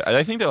is good.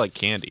 I think they're like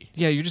candy.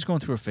 Yeah, you're just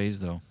going through a phase,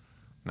 though.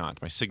 No,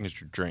 it's my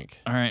signature drink.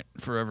 All right,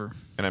 forever.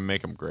 And I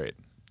make them great.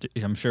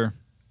 I'm sure.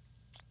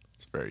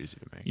 It's very easy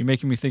to make. You're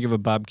making me think of a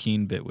Bob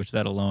Keane bit, which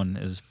that alone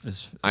is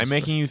I'm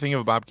making you think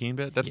of a Bob Keane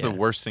bit? That's the Yeah.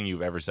 worst thing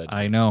you've ever said to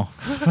me. I know.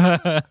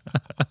 I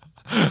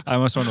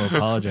almost want to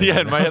apologize. Yeah,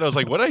 right in my now. head I was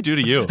like, what did I do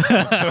to you?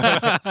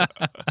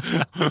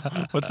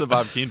 What's the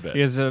Bob Keane bit?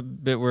 He has a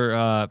bit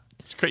where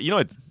It's crazy.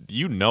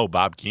 You know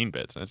Bob Keane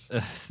bits.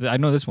 That's I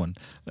know this one,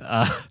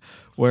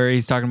 where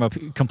he's talking about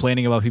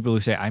complaining about people who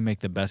say I make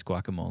the best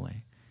guacamole.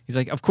 He's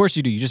like, of course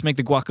you do. You just make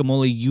the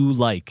guacamole you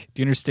like.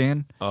 Do you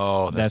understand?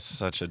 Oh, that's That's-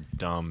 such a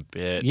dumb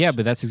bit. Yeah,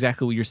 but that's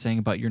exactly what you're saying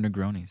about your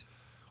Negronis.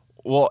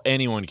 Well,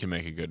 anyone can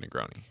make a good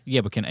Negroni. Yeah,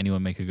 but can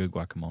anyone make a good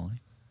guacamole?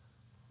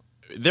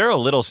 They're a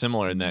little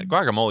similar in that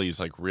guacamole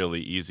is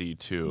really easy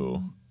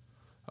to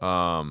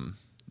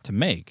To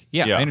make?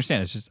 Yeah, Yeah. I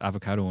understand. It's just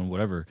avocado and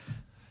whatever.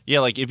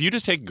 Yeah, if you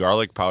just take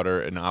garlic powder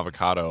and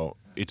avocado,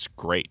 it's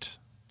great.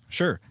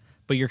 Sure,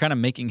 but you're kind of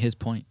making his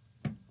point.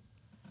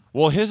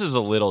 Well, his is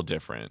a little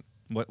different.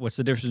 What's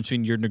the difference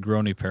between your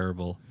Negroni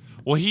parable?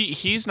 Well,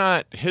 he's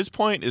not. His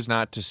point is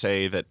not to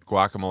say that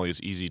guacamole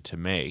is easy to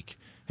make.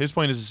 His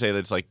point is to say that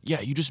it's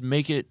you just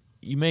make it.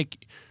 You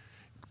make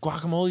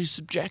guacamole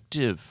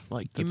subjective.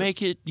 You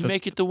make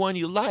it the one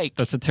you like.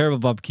 That's a terrible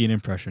Bob Keane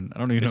impression. I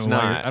don't even It's know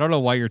why. not. I don't know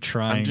why you're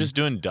trying. I'm just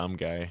doing dumb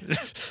guy.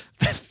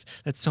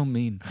 That's so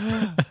mean.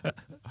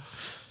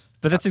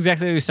 But that's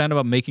exactly how you sound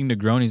about making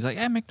Negronis.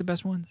 I make the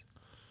best ones.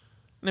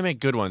 They make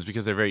good ones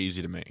because they're very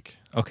easy to make,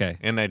 Okay.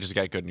 and I just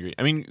got good ingredients.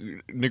 I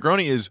mean,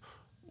 Negroni is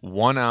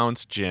 1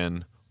 ounce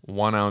gin,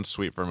 1 ounce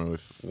sweet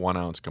vermouth, 1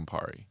 ounce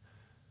Campari.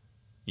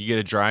 You get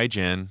a dry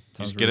gin.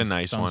 You just get a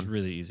nice sounds one.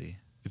 really easy.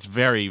 It's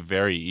very,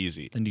 very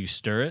easy. Then do you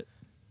stir it?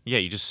 Yeah,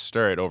 you just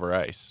stir it over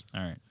ice,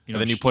 All right. and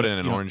then you put it in an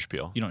you don't- orange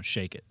peel. You don't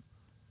shake it.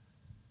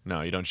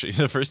 No, you don't shake.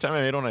 The first time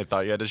I made one, I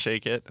thought you had to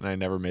shake it, and I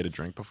never made a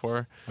drink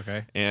before.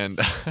 Okay. And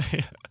Do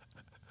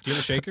you have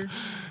a shaker?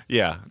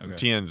 yeah, Okay.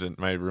 Tien's and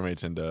my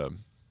roommate's into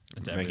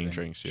Into making everything.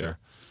 drinks. Sure.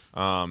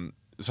 Yeah.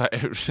 so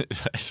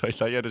I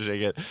thought you had to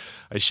shake it.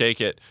 I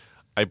shake it.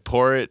 I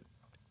pour it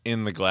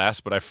in the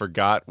glass, but I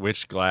forgot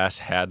which glass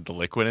had the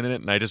liquid in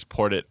it, and I just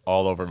poured it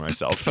all over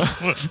myself.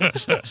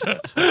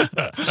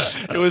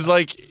 It was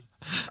like,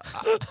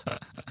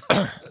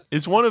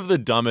 it's one of the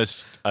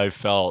dumbest I've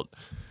felt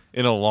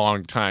in a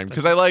long time,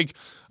 because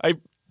I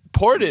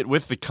poured it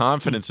with the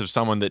confidence of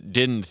someone that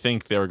didn't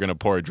think they were going to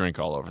pour a drink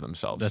all over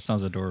themselves. That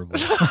sounds adorable.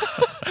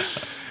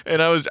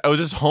 And I was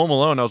just home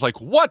alone. I was like,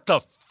 what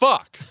the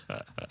fuck?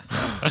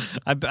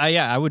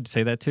 I would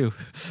say that too.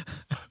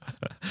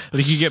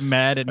 Like you get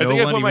mad at I no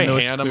think I one. put my even though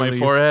it's hand on my clearly-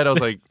 forehead. I was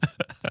like,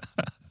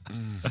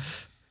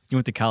 You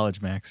went to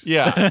college, Max.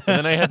 yeah. And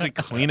then I had to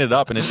clean it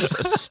up, and it's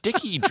a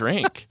sticky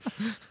drink.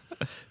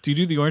 Do you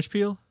do the orange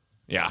peel?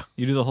 Yeah.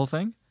 You do the whole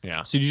thing?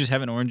 Yeah. So you just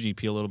have an orange and you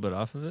peel a little bit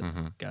off of it?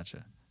 Mm-hmm.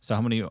 Gotcha. So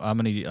how many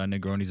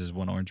Negronis does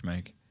one orange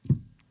make?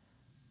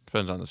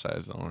 Depends on the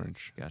size of the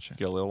orange. Gotcha. If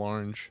you get a little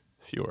orange,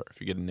 fewer.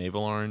 If you get a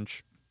navel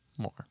orange,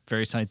 more.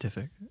 Very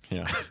scientific.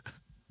 Yeah.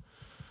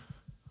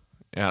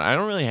 Yeah, I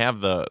don't really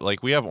have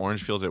we have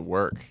orange peels at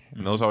work,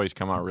 and those always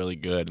come out really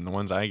good. And the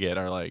ones I get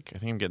are like, I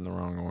think I'm getting the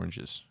wrong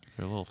oranges.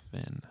 They're a little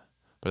thin.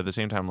 But at the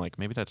same time, like,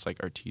 maybe that's like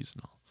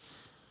artisanal.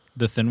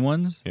 The thin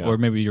ones? Yeah. Or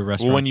maybe your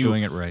restaurant's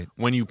doing it right?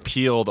 When you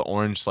peel the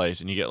orange slice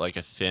and you get like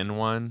a thin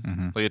one,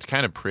 Mm-hmm. like it's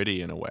kind of pretty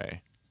in a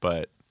way,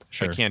 but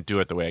Sure. I can't do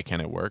it the way I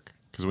can at work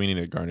because we need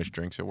to garnish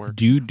drinks at work.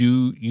 Do you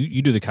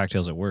do the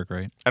cocktails at work,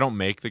 right? I don't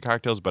make the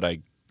cocktails, but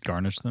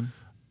Garnish them?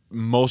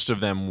 most of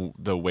them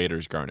the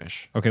waiters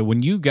garnish. Okay,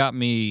 when you got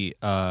me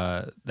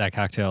that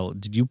cocktail,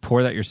 did you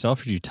pour that yourself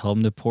or did you tell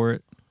them to pour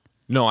it?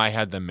 No, I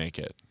had them make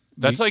it.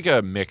 That's like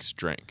a mixed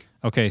drink.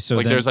 Okay, so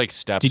Like then, there's like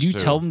steps. did you to-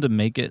 tell them to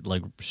make it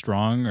like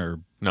strong or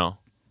No,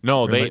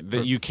 Or they like-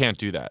 or- you can't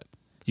do that.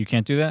 you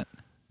can't do that?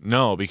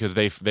 No, because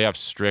they have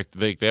strict.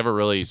 They have a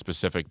really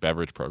specific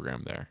beverage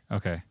program there.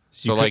 Okay.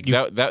 So you like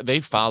could- that they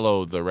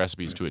follow the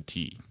recipes to a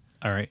T.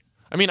 All right.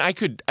 I mean, I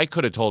could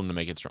have told them to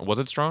make it strong. Was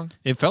it strong?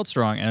 It felt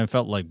strong and it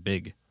felt like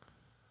big.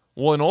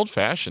 Well, an old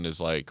fashioned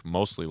is like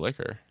mostly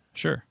liquor.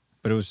 Sure.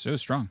 But it was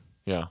strong.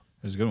 Yeah,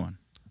 It was a good one.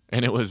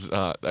 and it was.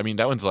 I mean,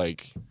 that one's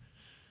like,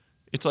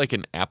 it's like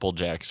an Apple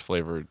Jacks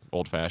flavored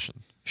old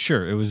fashioned.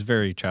 Sure, it was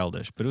very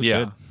childish, but it was Yeah,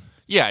 good.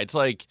 yeah. It's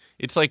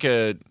like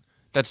a.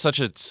 That's such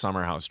a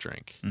summer house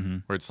drink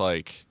where it's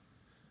like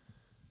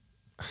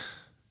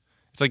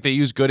they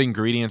use good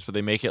ingredients, but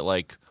they make it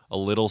like a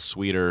little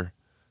sweeter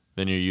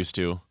than you're used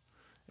to,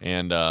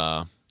 and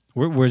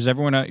Was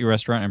everyone at your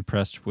restaurant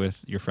impressed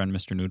with your friend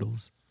Mr.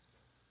 Noodles?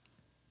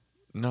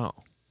 no.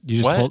 You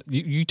just What? told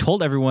you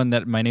told everyone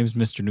that my name's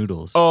Mr.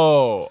 Noodles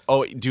Oh,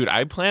 dude,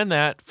 I planned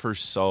that for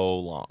so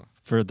long.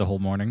 for the whole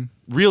morning.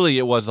 Really,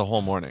 it was the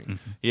whole morning.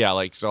 Yeah,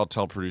 like, so I'll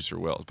tell producer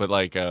Will. But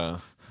like, so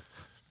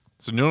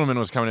Noodleman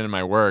was coming into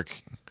my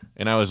work,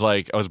 and I was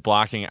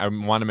blocking. I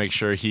wanted to make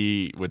sure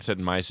he would sit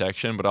in my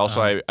section, but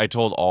also I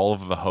told all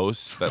of the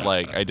hosts that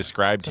like I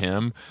described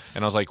him,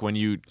 and I was like, when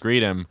you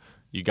greet him,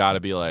 you got to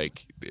be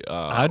like,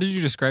 How did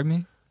you describe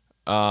me?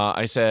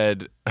 I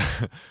said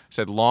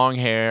long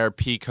hair,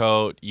 pea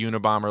coat,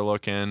 Unabomber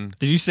looking.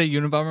 Did you say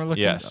Unabomber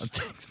looking? Yes. Oh,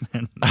 thanks,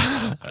 man.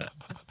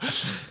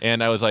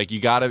 And I was like, you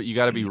gotta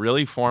be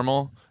really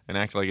formal and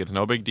act like it's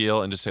no big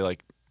deal, and just say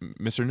like,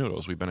 Mr.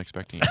 Noodles, we've been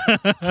expecting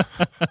you.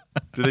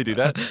 Do they do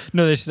that?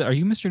 No, they said, "Are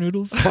you Mr.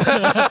 Noodles?"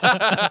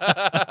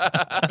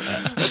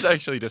 That's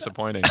actually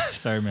disappointing.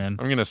 Sorry, man.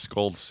 I'm gonna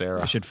scold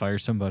Sarah. I should fire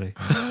somebody.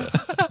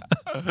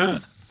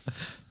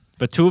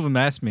 But two of them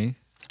asked me.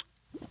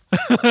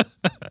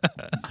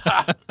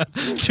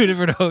 Two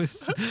different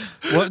hosts.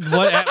 One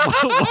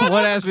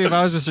asked me if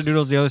I was Mr.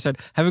 Noodles. The other said,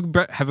 "Have a good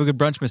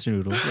brunch, Mr.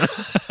 Noodles."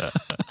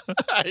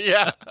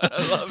 Yeah,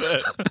 I love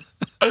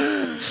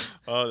it.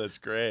 Oh, that's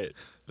great.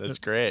 That's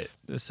great.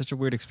 It was such a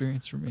weird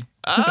experience for me.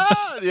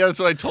 Yeah, that's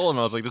what I told him.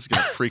 I was like, this is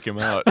gonna freak him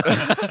out.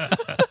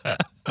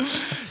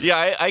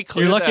 Yeah, I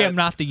cleared You're lucky that. I'm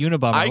not the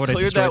Unabomber. I would have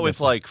cleared destroyed that with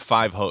place. like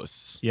 5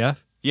 hosts. Yeah.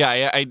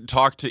 Yeah, I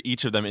talked to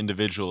each of them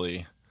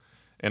individually,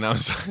 and I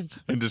was like,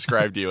 and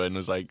described you, and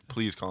was like,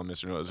 please call him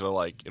Mr. Noodles.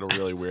 It'll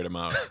really weird him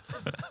out.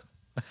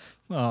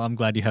 Well, I'm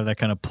glad you have that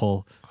kind of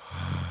pull.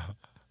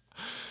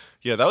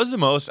 Yeah, that was the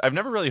most. I've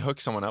never really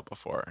hooked someone up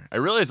before. I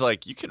realized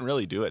like you can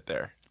really do it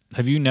there.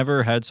 Have you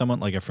never had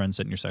someone like a friend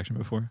sit in your section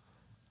before?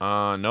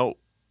 No,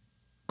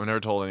 I never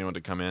told anyone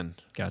to come in.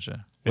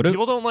 Gotcha. And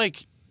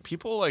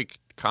people like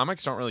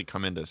comics don't really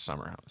come into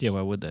Summer House. Yeah,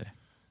 why would they?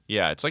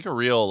 Yeah, it's like a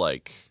real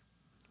like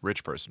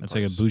rich person. It's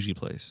place. like a bougie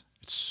place.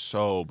 It's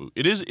so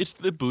it is. It's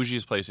the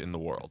bougiest place in the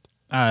world.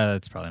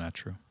 That's probably not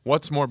true.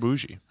 What's more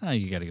bougie?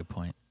 You got a good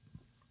point.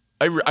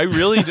 I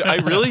really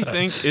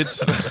think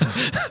it's.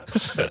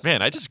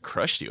 Man, I just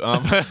crushed you.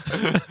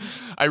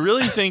 I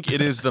really think it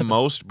is the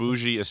most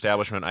bougie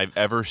establishment I've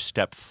ever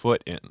stepped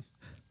foot in,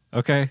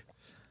 Okay.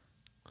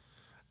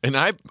 and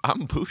I'm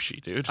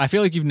bougie, dude. I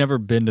feel like you've never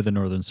been to the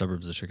northern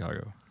suburbs of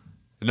Chicago.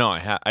 No,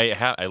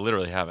 I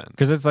literally haven't.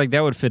 Because it's like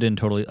that would fit in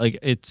totally. Like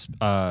it's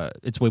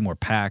way more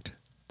packed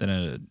than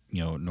a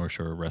North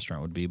Shore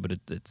restaurant would be, but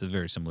it's a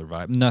very similar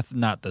vibe.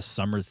 Not the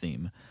summer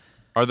theme.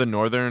 Are the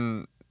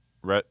northern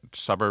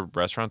suburb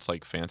restaurants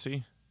like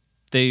fancy?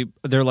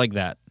 They're like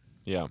that.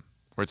 Yeah,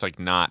 where it's like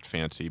not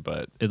fancy,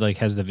 but It like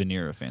has the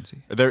veneer of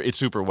fancy. it's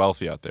super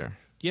wealthy out there.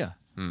 Yeah.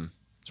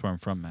 That's where I'm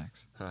from,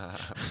 Max.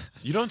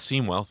 You don't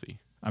seem wealthy.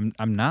 I'm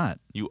not.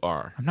 You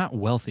are. I'm not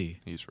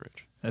wealthy. He's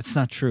rich. That's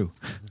not true.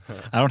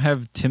 I don't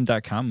have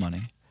Tim.com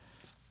money.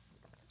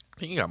 I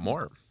think you got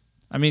more.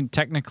 I mean,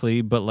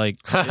 technically, but like,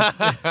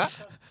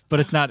 but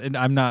it's not.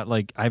 I'm not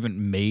like I haven't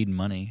made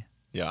money.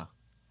 Yeah.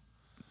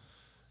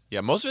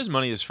 Yeah, most of his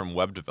money is from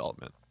web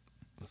development.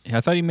 Yeah,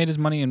 I thought he made his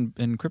money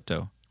in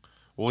crypto.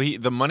 Well,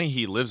 the money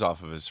he lives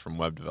off of is from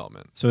web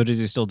development. So does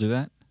he still do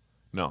that?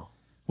 No,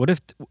 What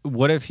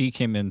if he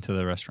came into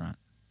the restaurant?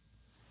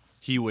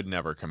 he would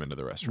never come into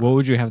the restaurant. What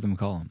would you have them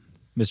call him?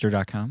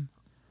 Mr.com?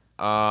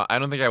 I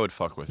don't think I would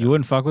fuck with him. You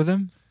wouldn't fuck with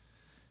him?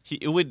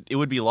 It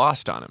would be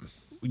lost on him.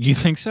 You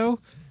think so?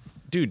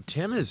 Dude,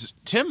 Tim,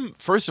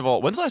 first of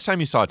all, when's the last time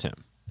you saw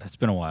Tim? It's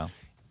been a while.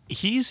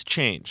 He's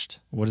changed.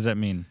 What does that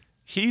mean?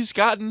 He's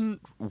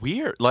gotten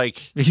weird. Like,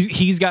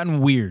 He's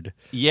gotten weird.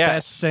 yes.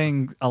 That's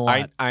saying a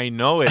lot. I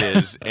know it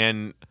is,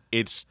 and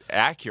it's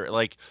accurate.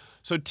 Like,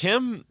 so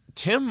Tim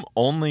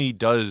only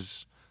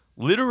does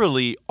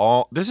literally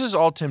this is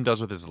all Tim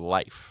does with his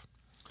life.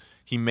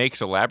 He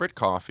makes elaborate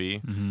coffee.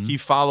 Mm-hmm. He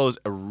follows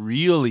a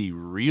really,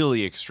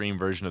 really extreme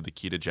version of the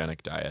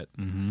ketogenic diet.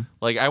 Mm-hmm.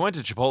 Like, I went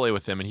to Chipotle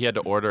with him, and he had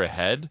to order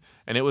ahead,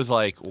 and it was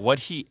like what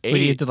he ate. But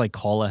he had to like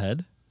call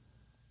ahead?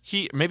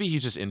 Maybe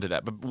he's just into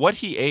that. But what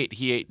he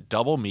ate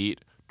double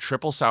meat,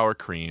 triple sour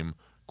cream,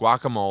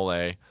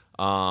 guacamole,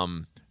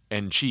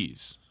 and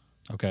cheese.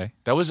 Okay.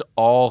 That was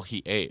all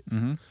he ate.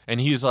 Mm-hmm. And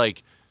he's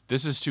like,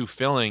 this is too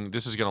filling.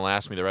 This is going to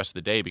last me the rest of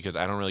the day because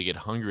I don't really get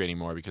hungry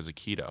anymore because of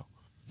keto.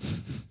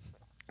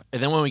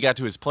 And then when we got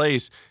to his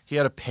place, he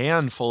had a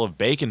pan full of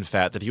bacon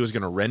fat that he was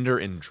going to render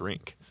and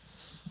drink.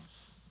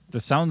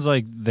 This sounds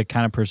like the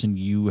kind of person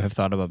you have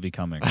thought about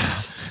becoming.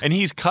 And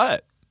he's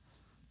cut.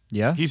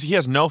 Yeah? He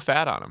has no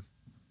fat on him.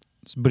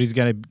 But he's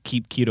got to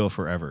keep keto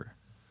forever.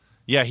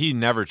 Yeah, he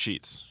never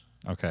cheats.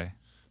 Okay.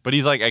 But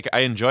he's like, I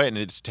enjoy it, and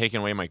it's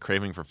taken away my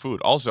craving for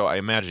food. Also, I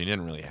imagine he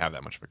didn't really have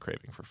that much of a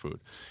craving for food.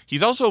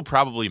 He's also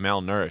probably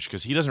malnourished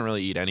because he doesn't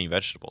really eat any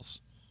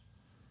vegetables.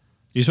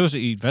 You're supposed to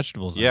eat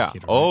vegetables. On Yeah. keto,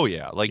 right? Oh,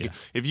 yeah. Like, Yeah.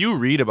 if you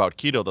read about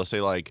keto, they'll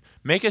say, like,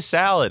 make a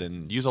salad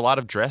and use a lot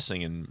of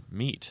dressing and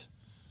meat.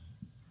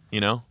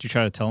 You know? Did you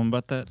try to tell him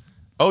about that?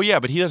 Oh, yeah,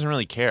 but he doesn't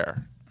really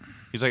care.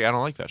 He's like, I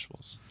don't like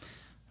vegetables.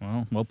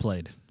 Well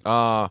played.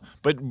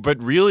 But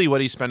really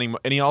what he's spending,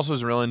 and he also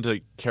is real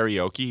into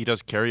karaoke. He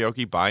does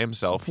karaoke by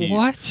himself.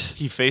 What?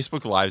 He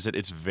Facebook Lives it.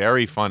 It's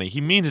very funny.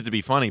 He means it to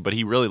be funny, but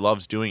he really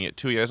loves doing it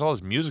too. He has all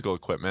his musical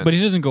equipment. But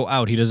he doesn't go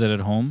out. He does it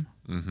at home?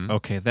 Mm-hmm.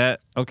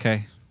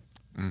 Okay.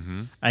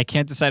 Mm-hmm. I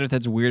can't decide if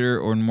that's weirder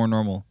or more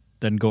normal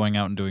than going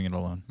out and doing it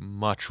alone.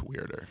 Much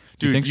weirder.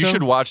 Do you Dude, think you so?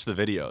 should watch the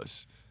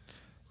videos.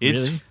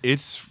 Really?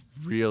 It's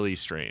really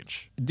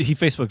strange. He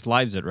Facebook's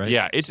lives it, right?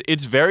 Yeah,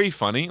 it's very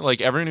funny. Like,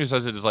 everyone who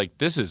says it is like,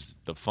 this is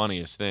the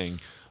funniest thing,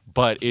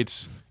 but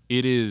it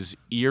is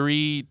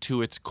eerie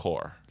to its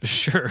core.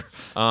 Sure.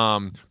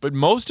 But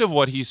most of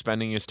what he's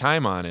spending his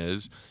time on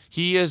is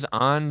he is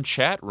on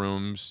chat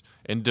rooms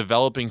and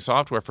developing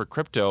software for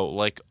crypto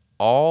like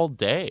all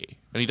day,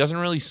 and he doesn't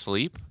really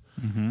sleep.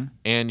 Mm-hmm.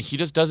 And he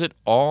just does it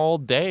all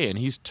day, and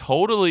he's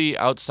totally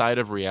outside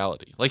of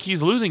reality. Like,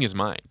 he's losing his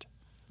mind.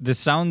 This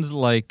sounds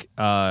like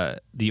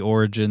the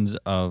origins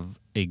of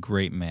a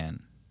great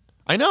man.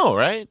 I know,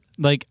 right?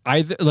 Like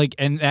either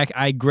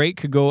I great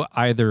could go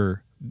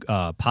either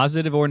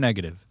positive or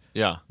negative.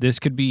 Yeah. This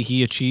could be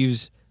he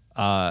achieves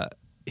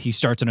he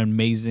starts an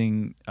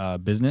amazing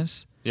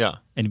business Yeah.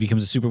 and he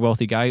becomes a super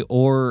wealthy guy,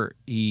 or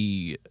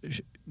he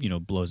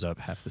blows up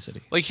half the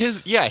city. Like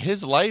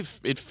his life,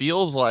 it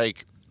feels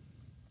like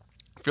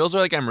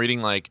I'm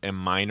reading like a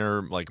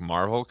minor like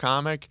Marvel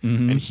comic,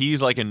 and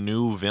he's like a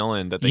new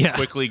villain that they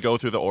quickly go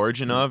through the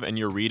origin of, and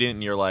you're reading it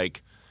and you're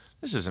like,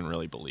 this isn't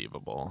really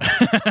believable.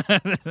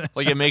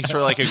 Like, it makes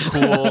for like a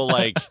cool,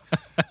 like,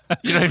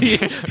 you know what I mean?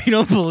 You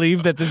don't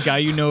believe that this guy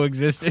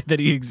existed, that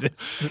he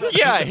exists.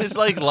 Yeah, his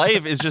like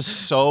life is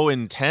just so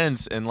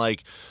intense, and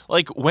like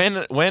when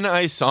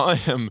I saw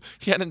him,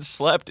 he hadn't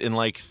slept in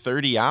like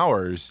 30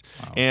 hours.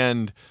 Wow.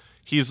 And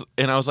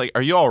I was like,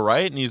 "Are you all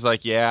right?" And he's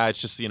like, "Yeah,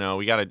 it's just, I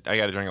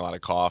gotta drink a lot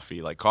of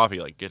coffee. Like, coffee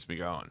like gets me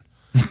going."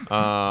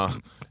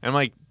 And I'm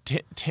like,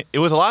 it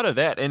was a lot of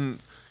that. And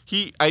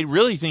I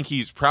really think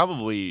he's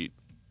probably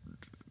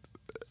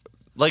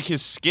like,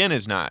 his skin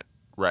is not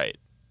right.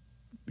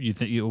 You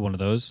think you're one of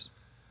those?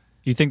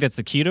 You think that's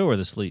the keto or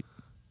the sleep?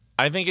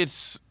 I don't think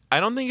it's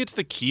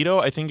the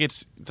keto. I think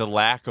it's the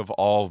lack of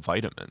all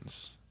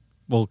vitamins.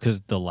 Well,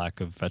 because the lack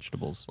of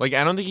vegetables. Like,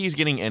 I don't think he's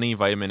getting any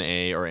vitamin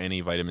A or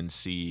any vitamin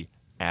C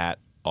at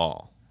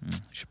all. You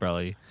should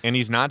probably. And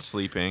he's not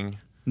sleeping.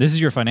 This is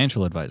your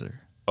financial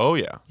advisor. Oh,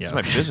 yeah. Yeah. He's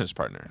my business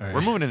partner. All right.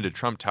 We're moving into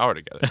Trump Tower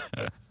together.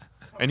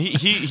 And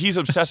he's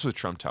obsessed with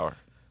Trump Tower.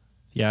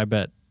 Yeah, I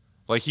bet.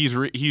 Like, he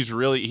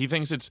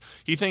thinks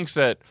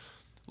that,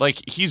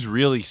 like, he's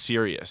really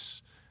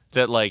serious.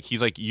 That, like,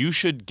 he's like, you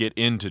should get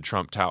into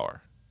Trump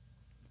Tower.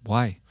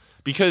 Why?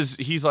 because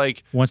he's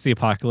like, Once the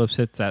apocalypse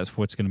hits, that's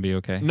what's going to be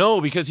okay.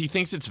 no, because he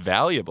thinks it's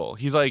valuable.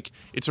 He's like,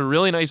 it's a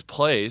really nice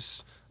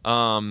place.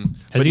 Has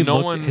but he no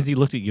looked? one, Has he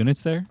looked at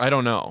units there? I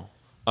don't know.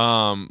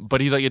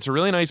 But he's like, it's a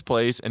really nice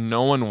place, and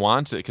no one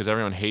wants it because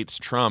everyone hates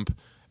Trump.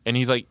 And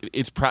he's like,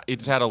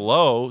 it's at a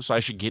low, so I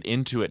should get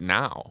into it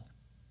now.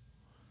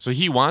 So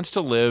he wants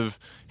to live.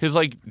 His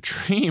like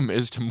dream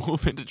is to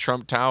move into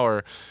Trump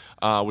Tower,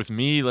 with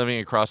me living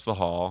across the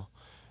hall,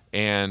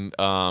 and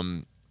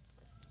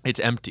it's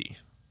empty,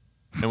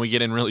 and we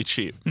get in really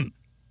cheap.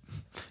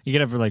 You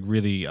could have like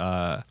really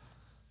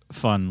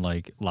fun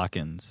like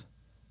lock-ins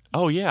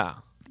Oh yeah.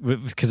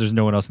 because there's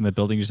no one else in the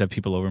building. You just have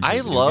people over. And play I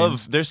video love.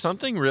 games. There's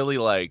something really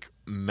like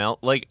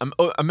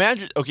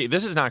imagine. Okay,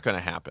 this is not going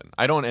to happen.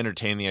 I don't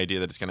entertain the idea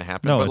that it's going to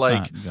happen. No, but it's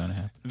like, not gonna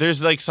happen.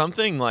 there's like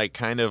something like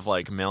kind of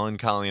like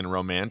melancholy and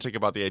romantic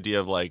about the idea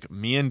of like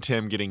me and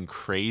Tim getting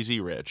crazy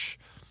rich,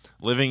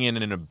 living in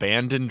an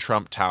abandoned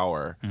Trump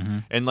Tower,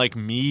 and like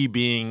me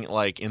being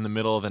like in the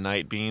middle of the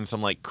night, being in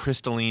some like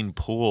crystalline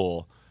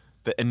pool,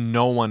 and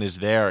no one is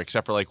there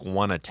except for like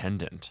one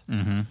attendant.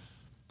 Mm-hmm.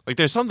 Like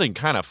there's something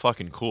kind of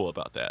fucking cool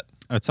about that.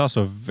 It's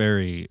also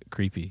very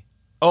creepy.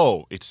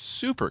 Oh, it's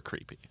super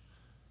creepy.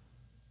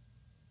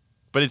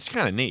 But it's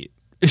kind of neat.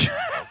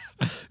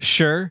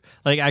 Sure,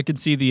 like I could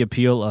see the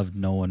appeal of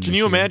no one. Can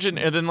you imagine?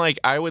 And then like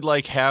I would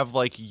like have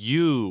like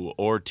you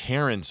or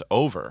Terrence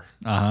over.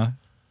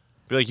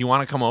 Be like, you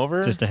want to come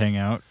over? Just to hang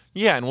out.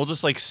 Yeah, and we'll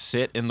just like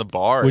sit in the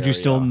bar. Would you area.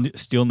 still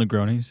steal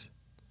Negronis?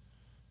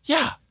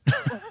 Yeah.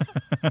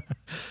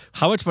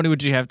 How much money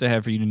would you have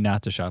for you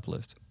not to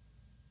shoplift?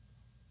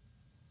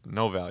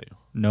 No value.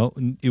 No,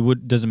 it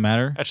would. Doesn't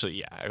matter. Actually,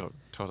 yeah. I would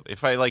totally.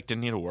 If I like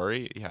didn't need to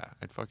worry, yeah,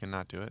 I'd fucking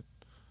not do it.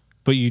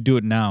 But you do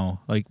it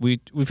now. Like we've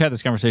had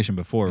this conversation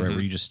before, right? Mhm.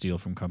 Where you just steal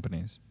from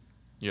companies.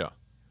 Yeah.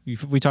 We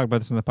talked about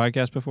this in the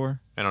podcast before.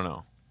 I don't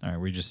know. All right,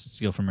 we just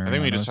steal from. I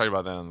think we just Mariano's? talked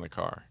about that in the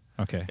car.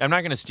 Okay. I'm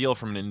not going to steal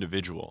from an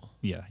individual.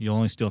 Yeah, you'll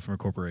only steal from a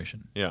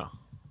corporation. Yeah.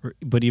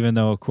 But even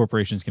though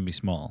corporations can be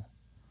small,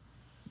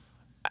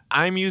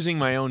 I'm using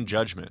my own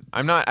judgment.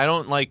 I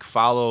don't like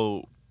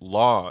follow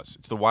laws.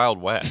 It's the Wild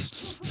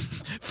West.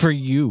 for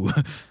you,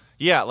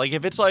 Yeah, like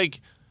if it's like,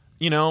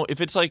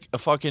 if it's like a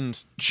fucking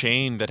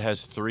chain that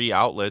has 3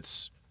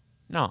 outlets,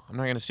 no, I'm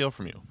not going to steal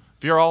from you.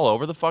 If you're all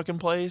over the fucking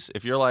place,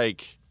 if you're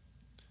like,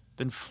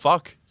 then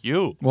fuck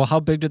you. well, how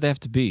big do they have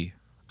to be?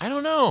 I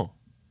don't know.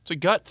 It's a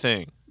gut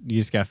thing. You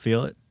just gotta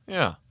feel it.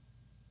 Yeah.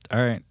 All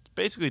right. It's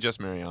basically just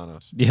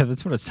Mariano's. Yeah,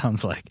 that's what it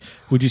sounds like.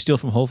 Would you steal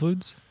from Whole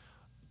Foods?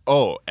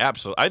 Oh,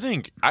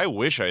 absolutely. I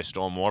wish I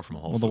stole more from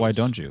Whole Well, Foods. then why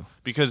don't you?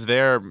 Because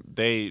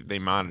they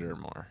monitor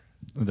more.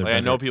 They're Like, I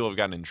know better. people have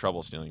gotten in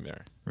trouble stealing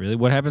there. Really?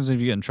 What happens if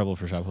you get in trouble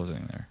for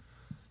shoplifting there?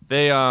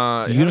 It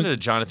happened don't- to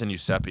Jonathan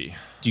Giuseppe.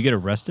 Do you get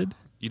arrested?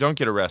 You don't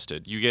get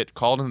arrested. You get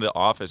called into the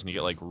office and you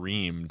get like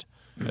reamed,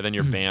 and then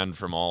you're banned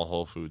from all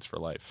Whole Foods for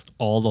life,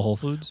 All the Whole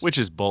Foods? which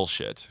is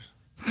bullshit.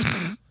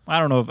 I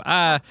don't know if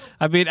I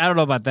don't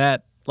know about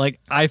that. Like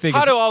I think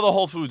How it's, do all the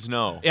Whole Foods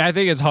know? yeah, I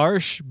think it's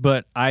harsh,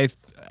 but all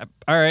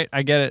right,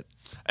 I get it.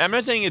 I'm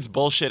not saying it's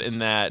bullshit in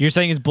that. You're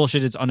saying it's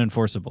bullshit. It's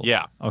unenforceable.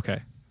 Yeah.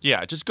 Okay.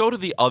 Yeah, just go to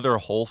the other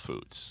Whole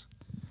Foods.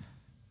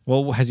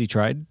 Well, has he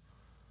tried?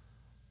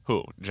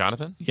 Who?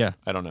 Jonathan? Yeah.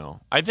 I don't know.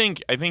 I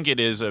think it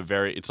is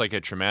it's like a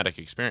traumatic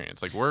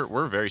experience. Like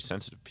we're very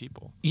sensitive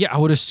people. Yeah, I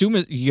would assume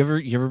it. You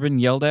ever been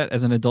yelled at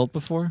as an adult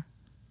before?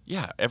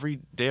 Yeah, every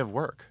day of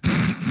work.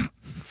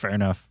 Fair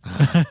enough.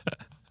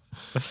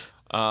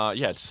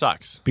 Yeah, it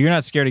sucks. But you're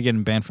not scared of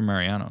getting banned from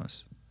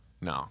Mariano's.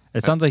 No.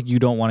 It sounds like you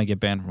don't want to get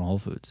banned from Whole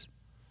Foods.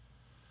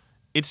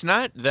 It's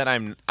not that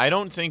I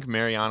don't think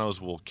Mariano's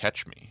will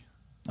catch me.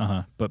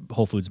 But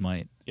Whole Foods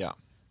might. Yeah.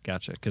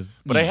 Gotcha.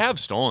 But I have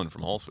stolen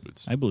from Whole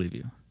Foods. I believe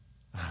you.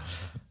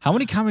 How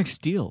many comics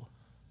steal?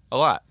 A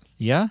lot.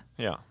 Yeah.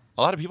 Yeah.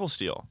 A lot of people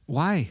steal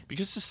Why?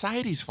 because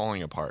society's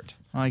falling apart.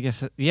 Well, I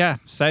guess yeah.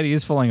 Society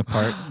is falling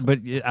apart, but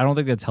I don't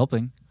think that's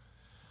helping.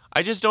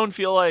 I just don't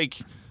feel like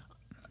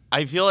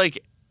I feel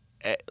like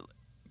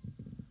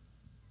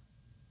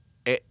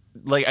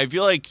I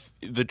feel like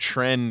the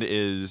trend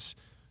is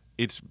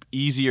it's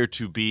easier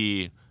to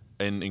be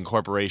an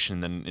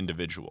incorporation than an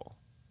individual.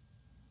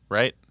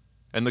 Right?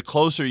 And the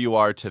closer you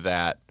are to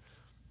that,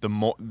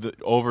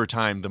 over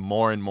time, the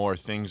more and more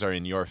things are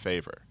in your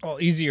favor. Well,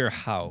 easier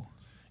how?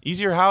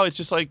 Easier how? It's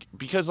just like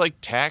because like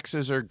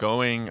taxes are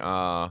going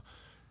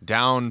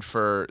down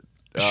for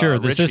Sure,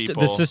 the rich system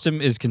people. the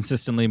system is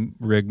consistently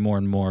rigged more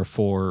and more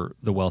for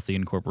the wealthy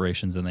and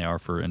corporations than they are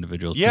for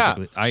individuals. Yeah,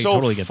 particularly. I so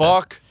totally get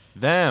fuck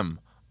them.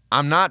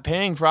 I'm not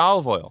paying for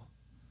olive oil.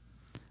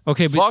 that.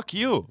 Okay, but Fuck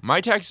you.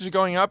 My taxes are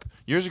going up.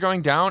 Yours are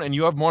going down, and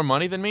you have more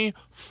money than me.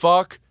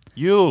 Fuck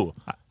you.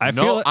 I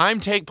feel like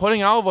I'm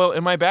putting olive oil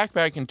in my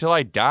backpack until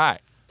I die,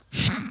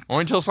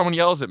 or until someone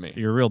yells at me.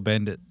 you're a real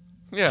bandit.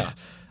 Yeah.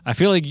 I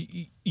feel like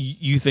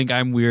you think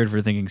I'm weird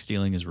for thinking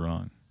stealing is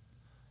wrong.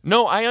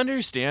 No, I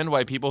understand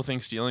why people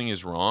think stealing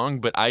is wrong,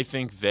 but I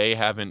think they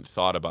haven't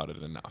thought about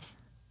it enough.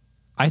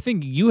 I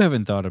think you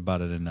haven't thought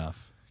about it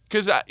enough.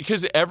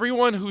 Because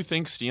everyone who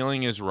thinks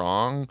stealing is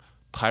wrong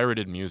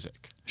pirated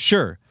music.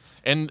 Sure.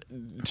 And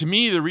to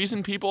me, the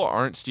reason people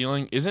aren't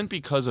stealing isn't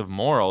because of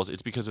morals.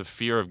 It's because of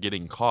fear of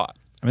getting caught.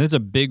 I mean, that's a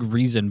big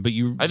reason, but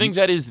I think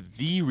that is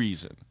the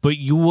reason. But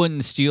you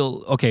wouldn't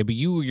steal. Okay, but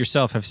you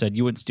yourself have said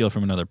you wouldn't steal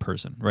from another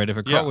person, right? If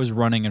a car was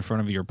running in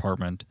front of your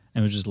apartment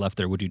and was just left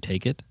there, would you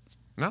take it?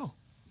 No.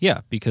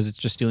 Yeah, because it's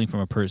just stealing from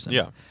a person.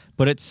 Yeah.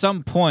 But at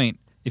some point,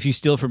 if you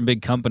steal from a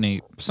big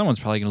company, someone's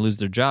probably going to lose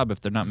their job if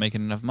they're not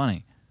making enough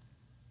money.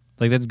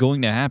 Like, that's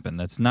going to happen.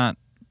 That's not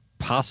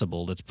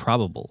possible. That's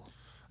probable.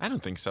 I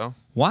don't think so.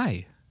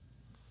 Why?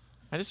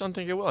 I just don't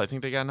think it will. I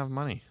think they got enough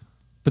money.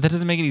 But that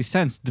doesn't make any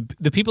sense.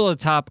 The people at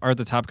the top are at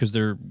the top because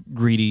they're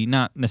greedy,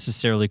 not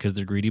necessarily because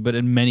they're greedy, but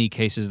in many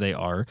cases they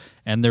are,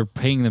 and they're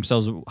paying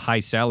themselves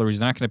high salaries.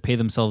 They're not going to pay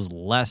themselves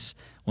less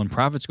when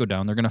profits go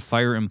down. They're going to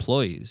fire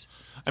employees.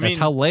 That's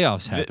how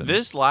layoffs happen.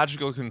 This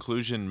logical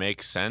conclusion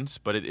makes sense,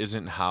 but it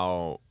isn't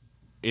how.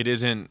 It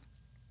isn't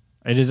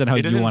how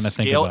you want to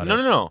think about it.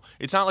 No.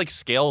 It's not like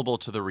scalable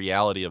to the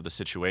reality of the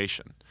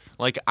situation.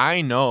 Like,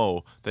 I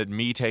know that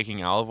me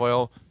taking olive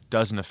oil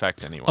doesn't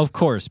affect anyone. Of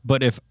course,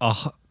 but if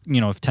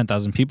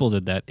 10,000 people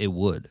did that, it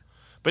would.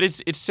 But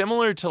it's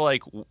similar to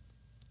like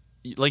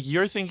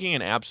you're thinking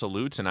in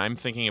absolutes and I'm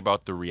thinking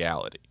about the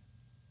reality.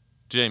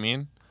 Do you know what I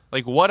mean?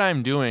 Like, what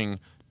I'm doing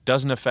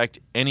doesn't affect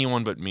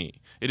anyone but me.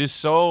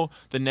 The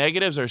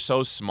negatives are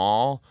so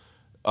small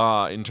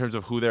in terms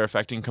of who they're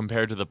affecting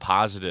compared to the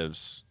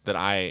positives that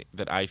I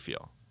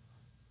feel.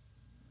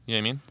 You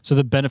know what I mean? So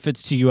the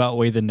benefits to you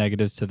outweigh the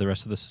negatives to the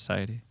rest of the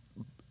society?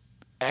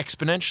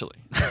 Exponentially.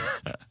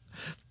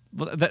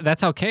 Well,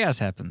 that's how chaos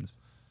happens.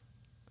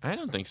 I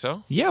don't think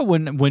so. Yeah,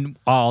 when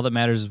all that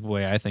matters is the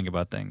way I think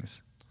about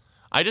things.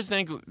 I just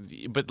think,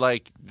 but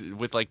like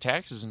with like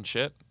taxes and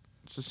shit,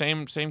 it's the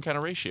same kind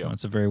of ratio.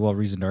 It's a very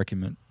well-reased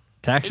argument.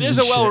 Taxes. It is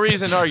and a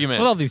well-reasoned argument.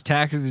 With all these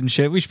taxes and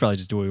shit, we should probably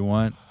just do what we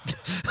want.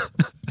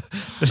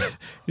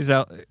 You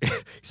sound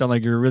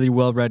like you're a really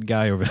well-read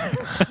guy over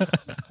there.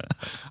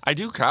 I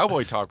do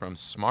cowboy talk, but I'm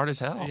smart as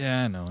hell.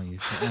 Yeah, I know.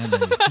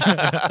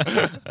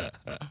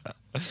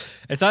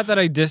 It's not that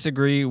I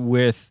disagree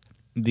with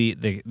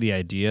the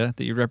idea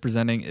that you're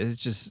representing. It's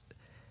just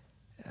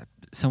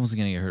someone's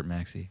gonna get hurt,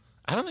 Maxie.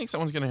 I don't think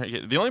someone's gonna hurt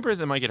you. The only person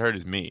that might get hurt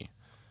is me.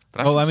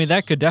 But I mean,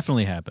 that could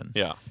definitely happen.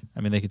 Yeah. I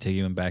mean, they could take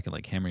you in back and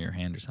like hammer your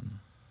hand or something.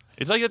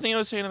 It's like the thing I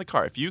was saying in the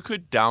car. If you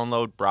could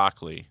download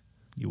broccoli,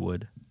 You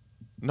would.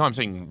 no, I'm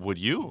saying, would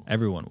you?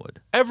 Everyone would.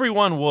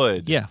 Everyone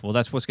would. Yeah. Well,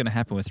 that's what's gonna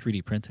happen with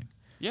 3D printing.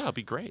 Yeah, it'd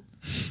be great.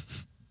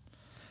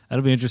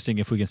 That'll be interesting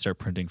if we can start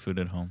printing food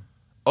at home.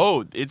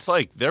 Oh, it's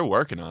like they're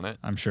working on it.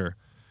 I'm sure.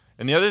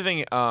 And the other thing,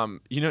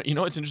 you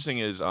know what's interesting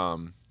is,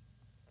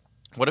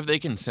 what if they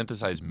can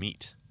synthesize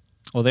meat?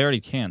 Well, they already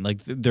can. Like,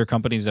 there are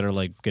companies that are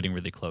like getting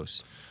really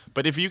close.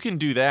 But if you can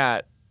do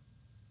that,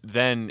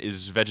 then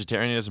is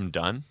vegetarianism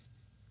done?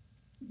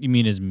 You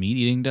mean is meat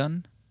eating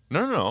done?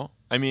 No.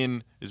 I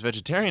mean, is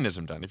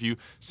vegetarianism done? If you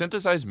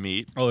synthesize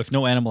meat, Oh, if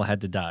no animal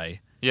had to die,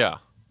 yeah,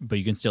 but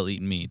you can still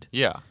eat meat.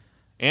 yeah,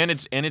 and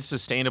it's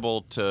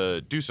sustainable to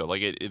do so.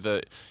 Like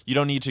you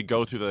don't need to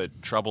go through the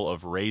trouble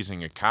of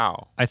raising a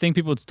cow. I think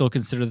people would still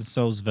consider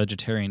themselves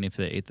vegetarian if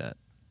they ate that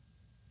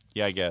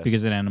Yeah, I guess.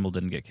 because an animal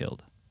didn't get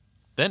killed.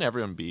 Then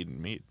everyone would be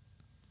eating meat.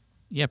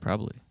 Yeah,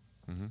 probably.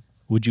 Mm-hmm.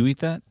 Would you eat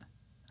that?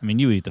 I mean,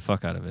 you would eat the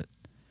fuck out of it.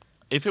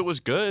 If it was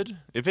good.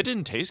 If it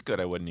didn't taste good,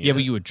 I wouldn't eat it. Yeah,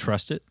 but you would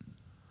trust it?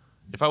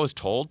 If I was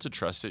told to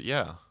trust it,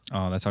 yeah.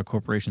 Oh, that's how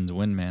corporations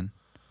win, man.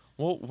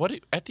 Well,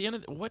 at the end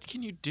of what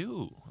can you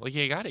do? Like,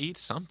 you got to eat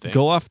something.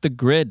 Go off the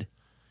grid.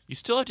 You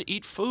still have to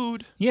eat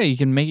food. Yeah, you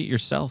can make it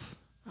yourself.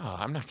 Oh,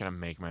 I'm not gonna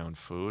make my own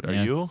food. Are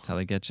Yeah, you? That's how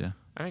they get you.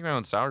 I make my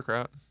own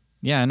sauerkraut.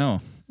 Yeah, I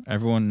know.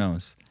 Everyone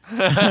knows.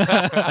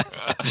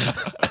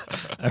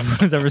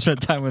 Everyone's ever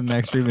spent time with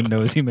Max Freeman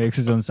knows he makes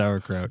his own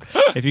sauerkraut.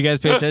 If you guys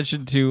pay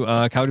attention to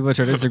Comedy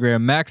Butcher on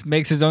Instagram, Max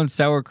makes his own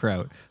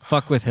sauerkraut.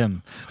 Fuck with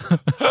him.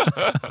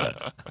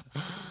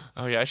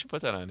 Oh yeah, I should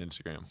put that on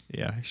Instagram.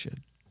 Yeah, I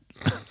should.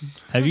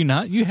 Have you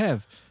not? You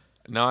have.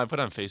 No, I put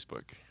it on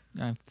Facebook.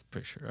 I'm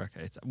pretty sure.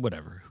 Okay, it's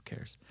whatever. Who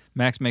cares?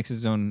 Max makes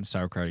his own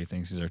sauerkraut. He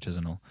thinks he's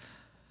artisanal.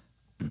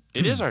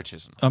 It is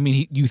artisanal. I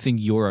mean, you think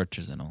you're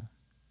artisanal.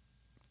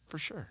 For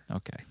sure.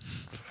 Okay.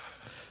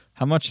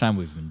 How much time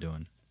we've been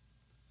doing?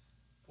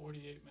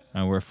 48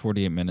 minutes. We're at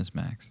 48 minutes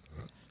max.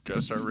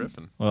 Gotta start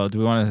ripping. Well, do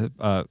we want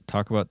to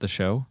talk about the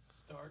show?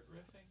 Start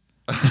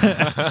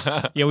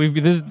riffing. Yeah,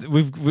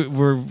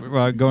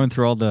 we're going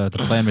through all the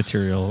plan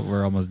material.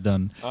 We're almost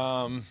done.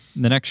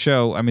 The next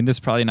show, I mean, this is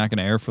probably not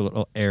going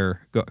to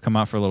come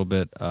out for a little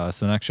bit. So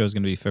the next show is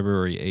going to be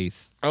February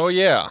 8th. Oh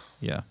yeah.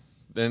 Yeah.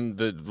 Then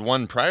the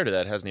one prior to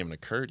that hasn't even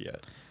occurred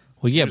yet.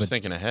 Well, yeah, I'm just but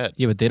thinking ahead.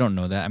 yeah, but they don't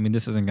know that. I mean,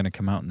 this isn't going to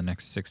come out in the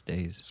next 6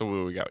 days.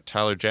 So we got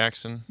Tyler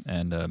Jackson,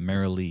 And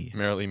Mara Lee.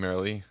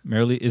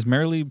 Marilee. Is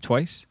Mara Lee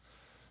twice?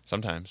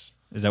 Sometimes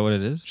Is that what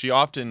it is? she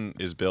often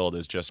is billed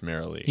as just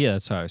Marilee. Yeah,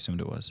 that's how I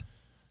assumed it was.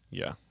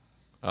 Yeah.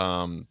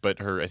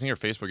 But I think her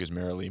Facebook is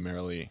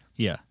Marilee.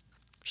 Yeah.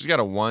 She's got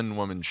a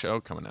one-woman show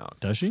coming out.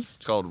 Does she?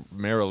 It's called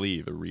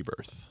Marilee: The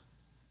Rebirth.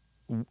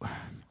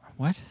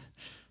 What?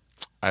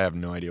 I have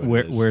no idea what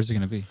it is. Where's it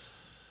going to be?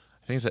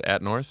 I think it's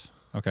at North.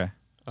 Okay.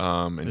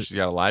 And she's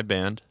got a live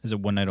band. Is it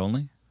one night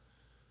only?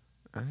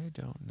 I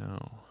don't know.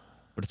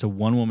 But it's a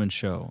one-woman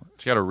show.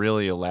 It's got a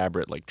really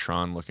elaborate, like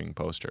Tron-looking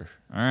poster.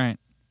 All right.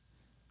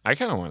 I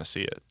kind of want to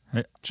see it.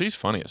 Hey. She's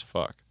funny as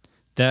fuck.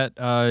 That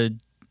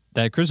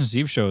Christmas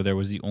Eve show there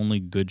was the only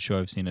good show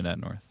I've seen at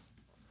North.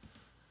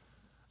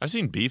 I've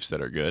seen beefs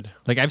that are good.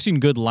 Like, I've seen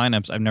good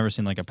lineups. I've never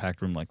seen, like, a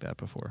packed room like that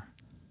before.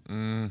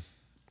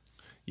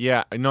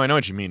 Yeah, no, I know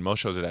what you mean. Most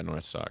shows at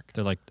North suck.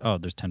 They're like, oh,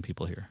 there's 10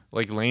 people here.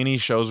 Like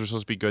Laney's shows were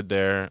supposed to be good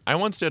there. I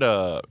once did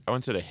a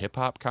hip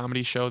hop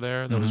comedy show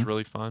there that was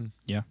really fun.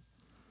 Yeah.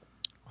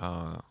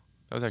 That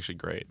was actually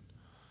great.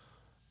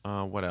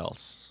 What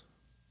else?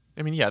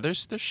 I mean, yeah,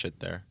 there's shit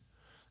there.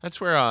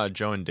 That's where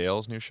Joe and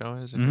Dale's new show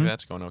is. I think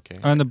that's going okay.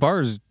 And the bar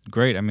is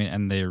great. I mean,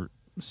 and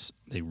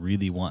they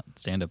really want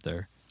stand up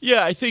there.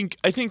 Yeah, I think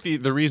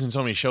the reason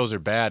so many shows are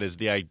bad is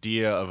the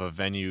idea of a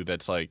venue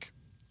that's like,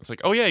 it's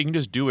like, oh yeah, you can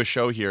just do a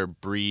show here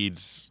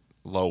breeds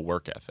low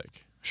work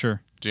ethic.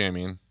 Sure. Do you know what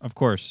I mean? Of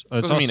course.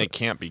 Doesn't mean it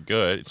can't be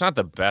good. It's not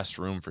the best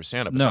room for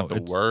stand up. It's no, not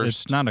the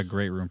worst. It's not a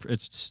great room.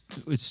 It's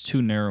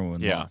too narrow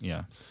and long.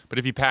 Yeah. But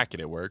if you pack it,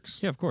 it works.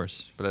 Yeah, of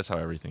course. But that's how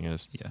everything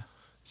is. Yeah.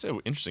 It's an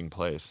interesting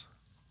place.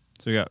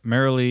 So we got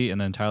Marilee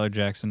and then Tyler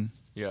Jackson.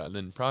 Yeah, and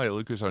then probably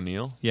Lucas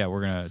O'Neill. Yeah,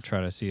 we're gonna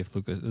try to see if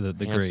Lucas, the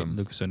great Handsome.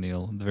 Lucas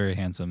O'Neill, the very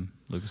handsome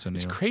Lucas O'Neill.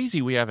 It's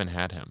crazy we haven't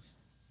had him.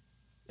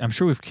 I'm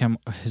sure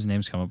his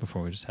name's come up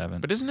before. We just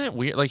haven't. But isn't that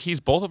weird? Like, he's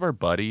both of our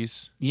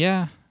buddies.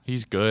 Yeah.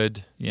 He's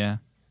good. Yeah.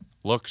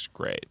 Looks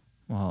great.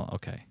 Well,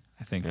 okay.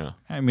 I think. Yeah.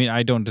 I mean,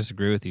 I don't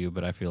disagree with you,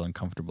 but I feel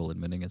uncomfortable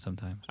admitting it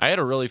sometimes. I had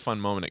a really fun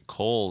moment at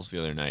Cole's the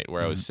other night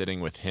where I was sitting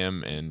with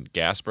him and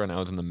Gasper, and I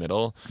was in the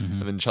middle.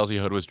 And then Chelsea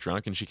Hood was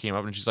drunk, and she came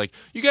up and she's like,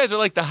 "You guys are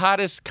like the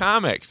hottest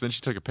comics." Then she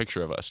took a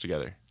picture of us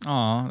together.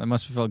 Aw, that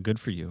must have felt good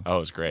for you Oh, it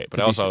was great. But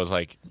To be also, s- I was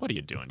like, "What are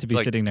you doing?" to be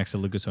Like, sitting next to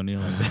Lucas O'Neill.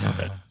 Like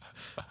that.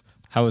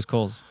 How was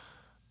Cole's?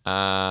 You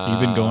You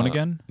been going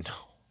again?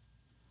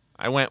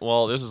 I went.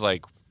 Well, this was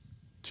like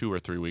 2 or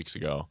 3 weeks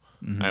ago.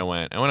 I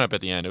went up at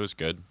the end. It was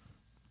good.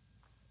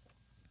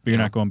 But you're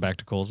Yeah. not going back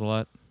to Cole's a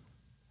lot?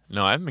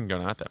 No, I haven't been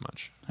going out that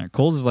much. All right,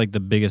 Cole's is like the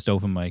biggest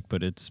open mic,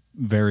 but it's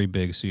very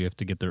big, so you have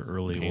to get there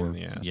early. Pain or in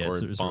the ass. Yeah, or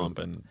it's bump,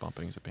 real, and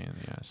bumping's a pain in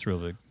the ass. it's real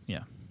big.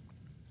 Yeah.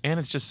 And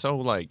it's just so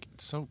like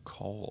it's so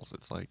Cole's.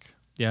 It's like,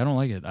 Yeah, I don't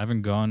like it. I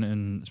haven't gone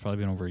in, it's probably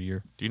been over a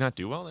year. do you not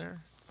do well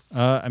there?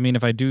 I mean,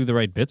 if I do the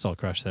right bits, I'll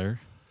crush there.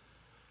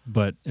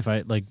 But if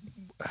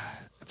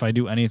I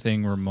do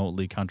anything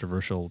remotely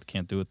controversial,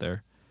 can't do it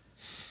there.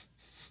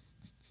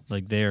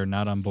 Like, they are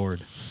not on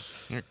board.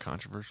 You're a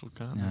controversial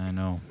comic. Yeah, I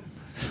know.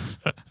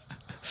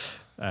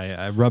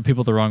 I rub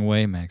people the wrong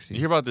way, Maxie.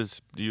 You hear about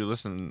this? Do you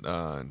listen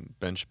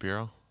Ben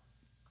Shapiro?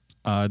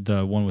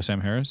 The one with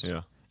Sam Harris?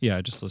 Yeah. Yeah,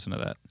 I just listened to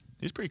that.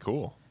 He's pretty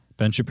cool.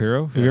 Ben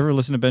Shapiro? Have you ever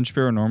listened to Ben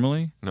Shapiro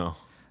normally? No.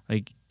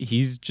 Like,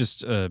 he's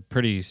just a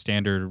pretty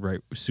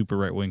standard super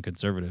right-wing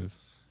conservative.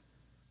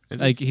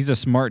 Is Like, he's a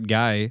smart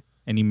guy,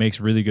 and he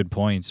makes really good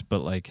points, but,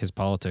 like, his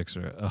politics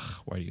are,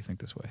 why do you think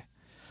this way?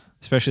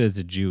 Especially as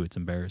a Jew, it's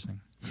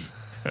embarrassing.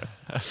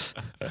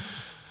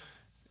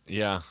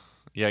 Yeah.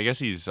 Yeah, I guess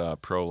he's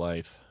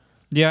pro-life.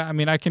 Yeah, I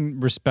mean, I can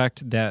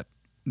respect that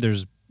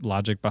there's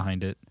logic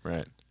behind it.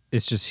 Right.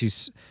 It's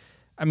just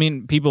I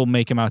mean, people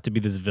make him out to be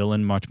this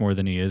villain much more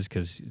than he is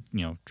because,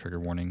 trigger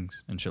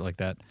warnings and shit like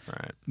that.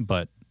 Right.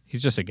 But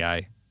he's just a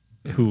guy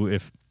who,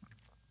 if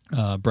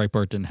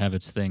Breitbart didn't have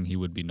its thing, he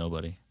would be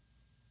nobody.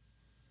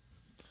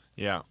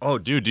 Yeah. Oh,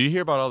 dude, do you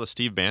hear about all the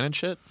Steve Bannon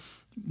shit?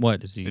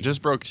 What is he? It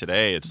just broke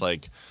today. It's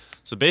like,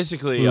 so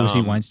basically, Was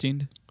he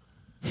Weinstein?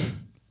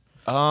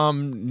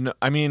 No,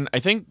 I mean, I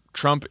think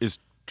Trump is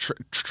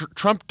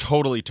Trump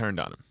totally turned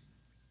on him.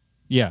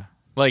 Yeah.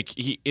 Like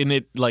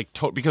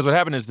because what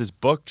happened is this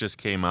book just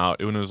came out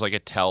and it was like a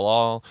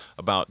tell-all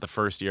about the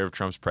first year of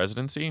Trump's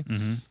presidency,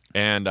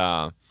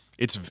 and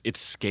it's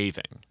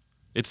scathing.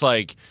 There's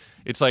like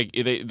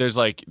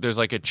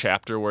a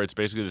chapter where it's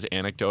basically this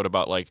anecdote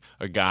about like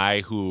a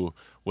guy who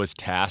was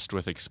tasked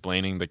with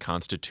explaining the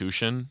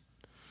Constitution,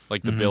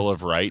 like the Bill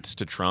of Rights,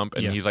 to Trump,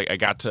 and Yeah. he's like, I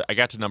got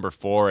to number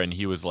 4, and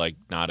he was like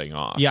nodding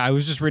off. Yeah, I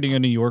was just reading a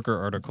New Yorker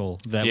article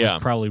that was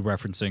probably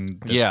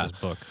referencing this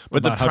book. But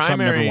about the how Trump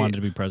never primary- wanted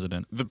to be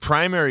president. The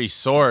primary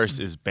source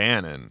is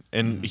Bannon,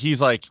 and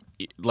he's like,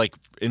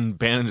 and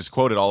Bannon is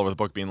quoted all over the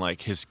book being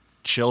like, his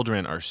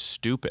children are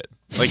stupid.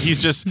 Like he's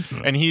just,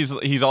 and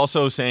he's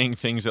also saying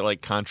things that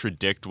like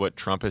contradict what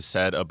Trump has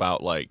said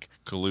about like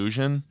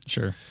collusion.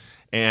 Sure.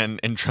 And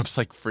Trump's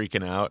like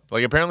freaking out.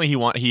 Like apparently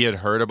he had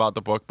heard about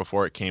the book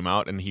before it came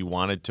out, and he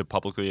wanted to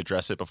publicly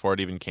address it before it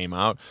even came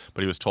out,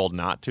 but he was told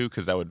not to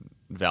because that would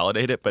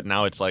validate it. But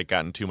now it's like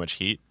gotten too much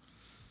heat.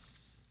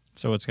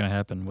 So what's going to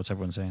happen? What's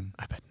everyone saying?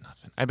 I bet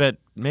nothing. I bet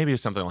maybe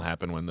something will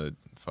happen when the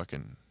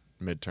fucking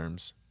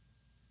midterms.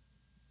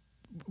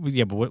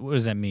 Yeah, but what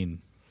does that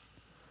mean?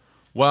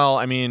 Well,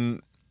 I mean,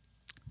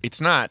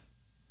 it's not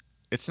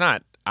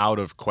out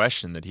of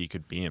question that he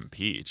could be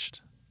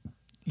impeached.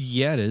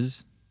 Yeah, it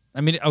is. I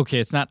mean, okay,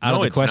 it's not out No,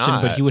 of the it's question,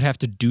 not. but he would have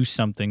to do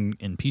something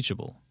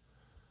impeachable.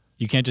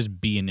 You can't just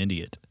be an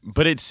idiot.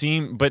 But it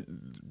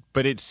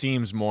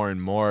seems more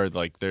and more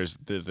like there's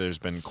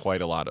been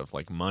quite a lot of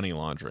like money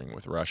laundering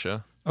with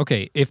Russia.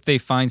 Okay, if they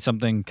find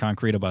something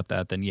concrete about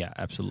that, then yeah,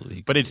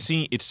 absolutely. But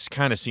it's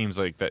kind of seems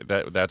like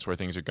that's where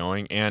things are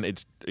going, and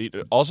it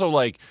also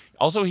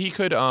he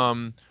could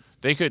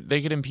they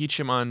could impeach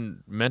him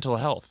on mental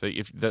health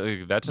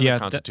that's in the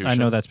Constitution. I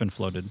know that's been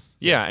floated.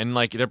 Yeah, and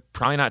like they're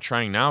probably not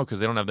trying now because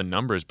they don't have the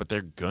numbers, but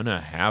they're gonna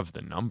have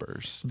the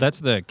numbers. That's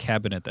the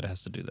cabinet that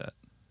has to do that.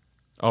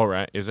 Oh,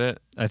 right. Is it?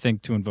 I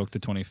think to invoke the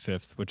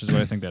 25th, which is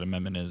what I think that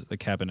amendment is, the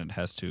cabinet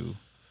has to.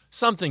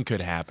 Something could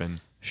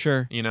happen.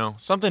 Sure. You know,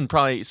 something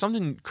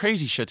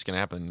crazy shit's gonna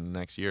happen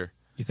next year.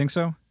 You think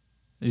so?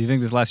 You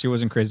think this last year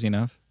wasn't crazy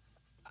enough?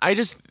 I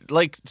just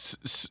like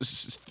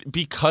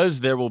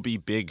because there will be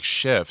big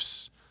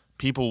shifts,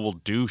 people will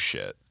do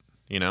shit.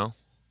 You know,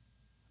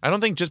 I don't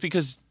think just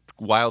because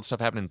wild stuff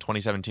happened in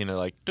 2017, they're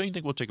like, don't you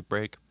think we'll take a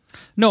break?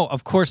 No,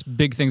 of course,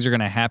 big things are going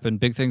to happen.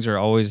 Big things are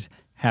always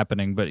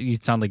happening, but you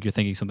sound like you're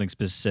thinking something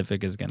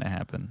specific is going to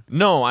happen.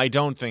 No, I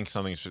don't think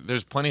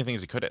there's plenty of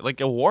things that could,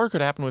 like a war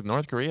could happen with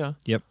North Korea.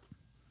 Yep.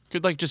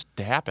 Could like just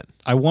happen.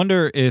 I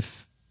wonder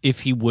if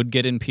he would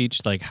get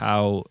impeached, like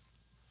how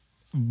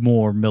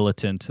more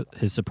militant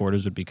his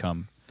supporters would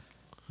become.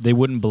 They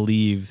wouldn't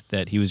believe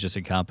that he was just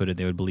incompetent.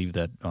 They would believe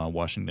that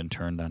Washington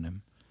turned on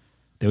him.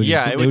 They would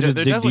there'd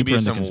dig definitely deeper be in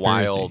some the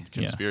conspiracy. wild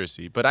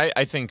conspiracy. But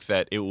I think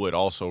that it would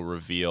also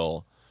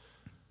reveal,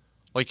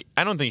 like,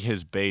 I don't think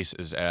his base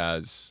is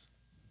as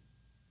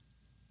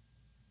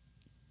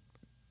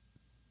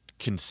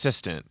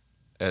consistent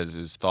as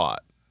is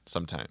thought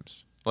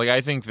sometimes. Like,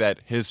 I think that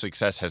his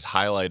success has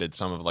highlighted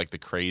some of, like, the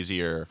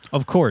crazier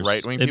of course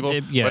right-wing people.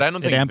 But I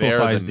don't think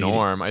they're the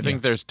norm. I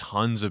think there's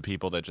tons of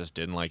people that just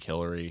didn't like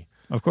Hillary.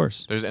 Of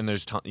course.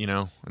 There's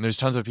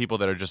tons of people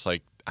that are just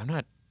like, I'm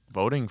not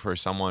voting for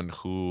someone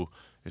who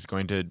is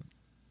going to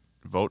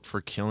vote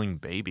for killing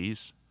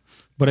babies.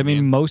 But I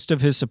mean, most of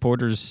his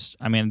supporters,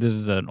 I mean, this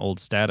is an old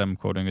stat I'm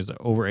quoting, is that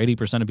over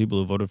 80% of people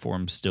who voted for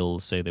him still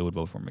say they would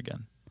vote for him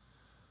again.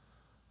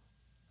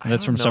 And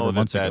that's from several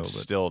months ago. That's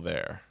still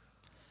there.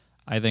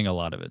 I think a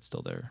lot of it's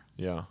still there.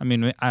 Yeah. I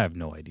mean, I have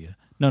no idea.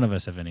 None of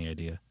us have any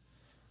idea.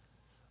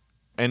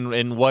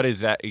 And what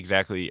is that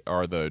exactly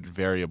are the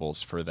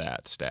variables for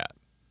that stat?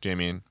 Do you know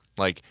what I mean?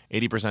 Like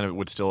 80% of it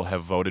would still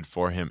have voted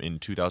for him in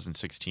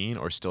 2016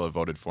 or still have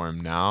voted for him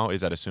now?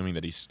 Is that assuming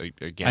that he's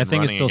again I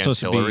think running it's still against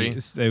supposed Hillary?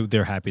 to be,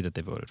 they're happy that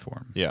they voted for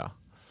him. Yeah.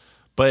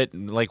 But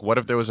like what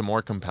if there was a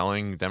more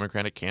compelling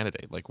Democratic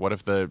candidate? Like what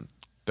if there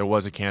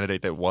was a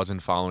candidate that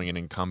wasn't following an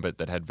incumbent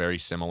that had very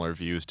similar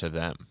views to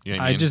them? You know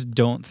what I mean? just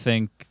don't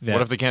think that...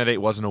 What if the candidate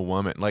wasn't a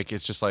woman? Like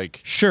it's just like...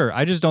 Sure,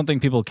 I just don't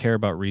think people care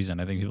about reason.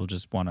 I think people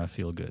just want to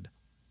feel good.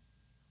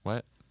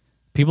 What?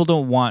 People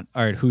don't want,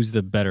 all right, who's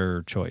the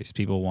better choice?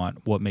 People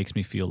want what makes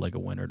me feel like a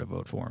winner to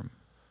vote for him.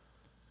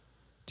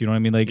 Do you know what I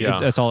mean? Like,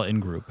 it's all in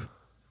group.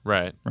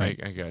 Right. Right.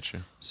 I got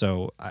you.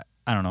 So, I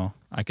don't know.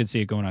 I could see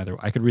it going either.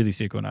 I could really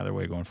see it going either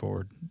way going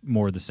forward.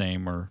 More of the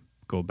same or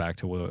go back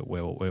to where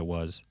it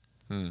was.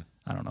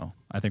 I don't know.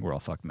 I think we're all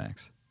fucked,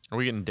 Max. Are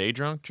we getting day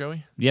drunk,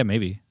 Joey? Yeah,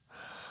 maybe.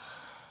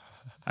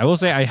 I will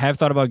say I have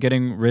thought about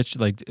getting rich,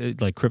 like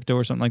crypto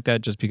or something like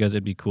that, just because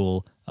it'd be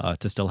cool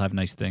to still have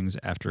nice things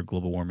after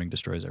global warming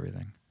destroys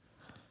everything.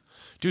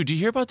 Dude, do you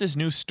hear about this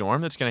new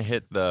storm that's going to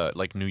hit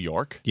New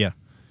York? Yeah.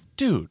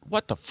 Dude,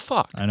 what the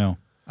fuck? I know.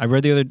 I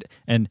read the other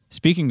and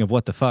speaking of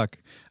what the fuck,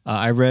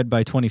 I read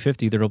by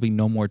 2050 there'll be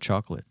no more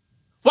chocolate.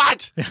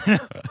 What?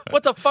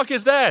 What the fuck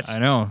is that? I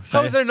know.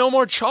 How is there no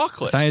more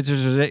chocolate?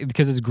 Scientists,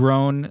 because it's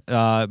grown,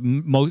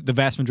 the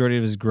vast majority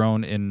of it is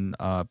grown in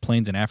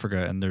plains in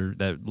Africa, and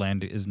that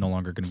land is no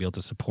longer going to be able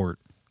to support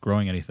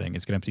growing anything.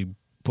 It's going to have to be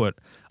put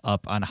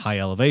up on a high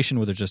elevation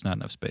where there's just not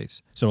enough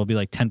space. So it'll be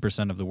like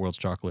 10% of the world's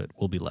chocolate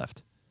will be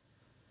left.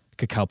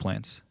 Cacao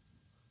plants.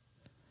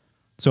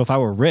 So if I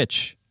were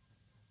rich,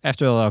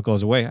 after all that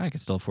goes away, I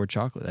could still afford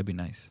chocolate. That'd be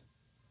nice.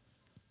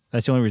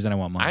 That's the only reason I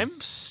want money.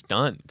 I'm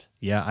stunned.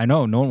 Yeah, I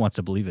know. No one wants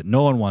to believe it.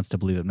 No one wants to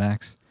believe it,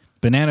 Max.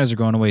 Bananas are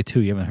going away, too.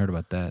 You haven't heard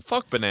about that.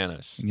 Fuck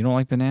bananas. You don't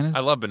like bananas?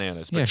 I love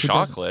bananas, but Yeah, who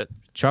doesn't? chocolate,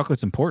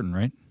 Chocolate's important,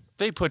 right?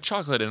 they put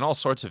chocolate in all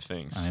sorts of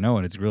things. I know,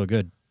 and it's real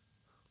good.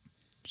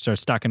 Start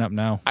stocking up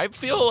now. I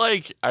feel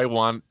like I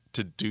want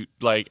to do,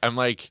 like, I'm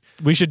like,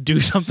 We should do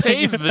something.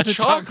 save the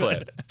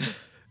chocolate.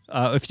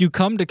 If you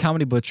come to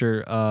Comedy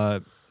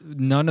Butcher,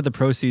 none of the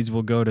proceeds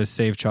will go to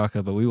save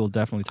chocolate, but we will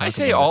definitely talk I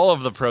say about all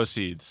of the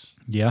proceeds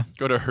it. Yeah.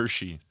 go to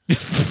Hershey.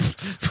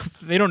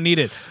 They don't need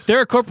it.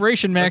 They're a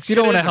corporation, Max. Let's You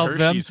don't get want to in help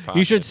them. Hershey's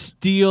You should pocket.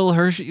 steal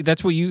Hershey.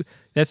 That's what you.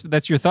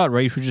 That's your thought,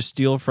 right? You should just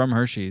steal from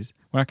Hershey's.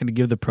 We're not going to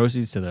give the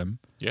proceeds to them.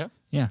 Yeah,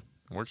 Yeah.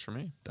 works for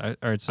me. All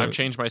right. So I've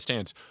changed my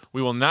stance.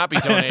 We will not be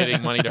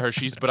donating money to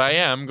Hershey's, but I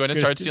am going to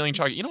You're start stealing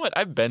chocolate. You know what?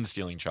 I've been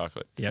stealing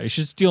chocolate. yeah, you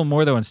should steal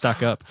more though and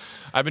stock up.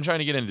 I've been trying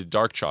to get into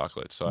dark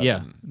chocolate. So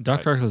Yeah,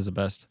 dark chocolate is the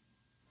best.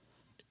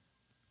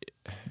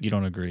 You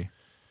don't agree?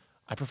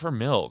 I prefer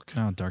milk.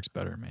 No, dark's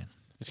better, man.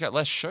 It's got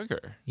less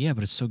sugar. Yeah,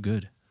 but it's so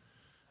good.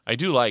 I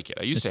do like it.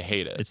 I used to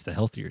hate it. It's the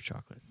healthier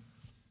chocolate.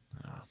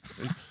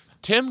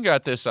 Tim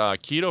got this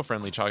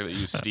keto-friendly chocolate that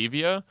used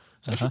stevia.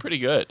 It's actually pretty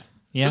good.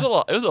 Yeah. It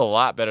was a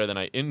lot better than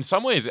in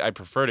some ways I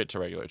preferred it to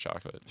regular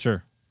chocolate.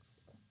 Sure.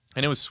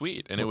 And it was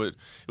sweet, and it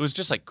was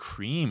just like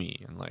creamy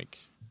and like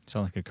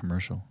Sound like a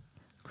commercial.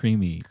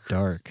 Creamy,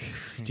 dark,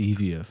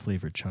 stevia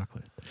flavored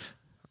chocolate.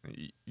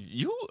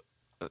 you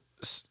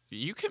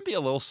can be a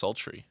little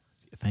sultry.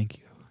 Thank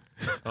you.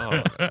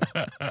 Oh,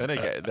 then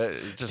it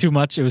just, Too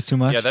much? It was too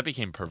much? yeah, that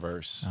became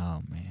perverse.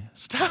 Oh, man.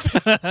 Stop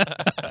it.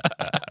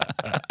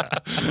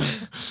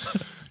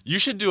 You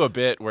should do a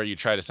bit where you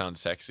try to sound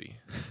sexy.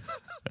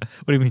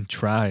 What do you mean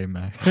try,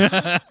 Max?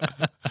 Where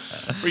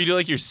you do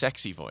like your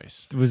sexy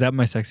voice. Was that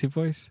my sexy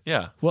voice?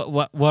 Yeah.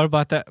 What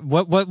about that?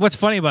 What's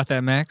funny about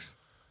that, Max?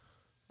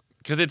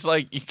 Because it's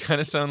like you kind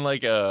of sound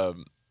like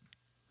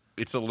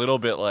it's a little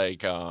bit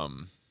like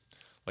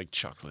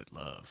chocolate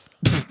love.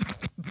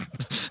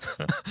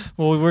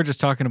 Well, we were just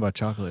talking about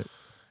chocolate.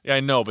 Yeah, I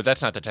know, but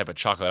that's not the type of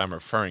chocolate I'm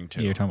referring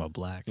to. You're talking about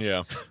black.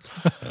 Yeah.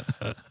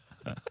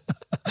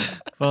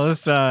 Well,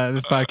 this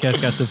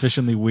podcast got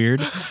sufficiently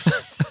weird.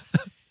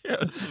 Yeah,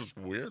 this is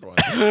a weird one.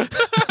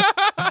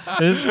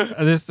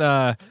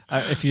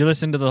 If you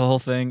listen to the whole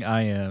thing,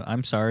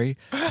 I'm sorry.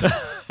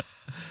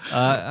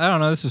 I don't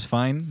know. This was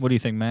fine. What do you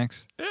think,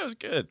 Max? Yeah, it was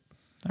good.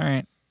 All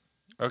right.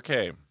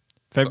 Okay.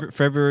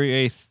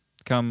 February 8th,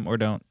 come or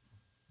don't.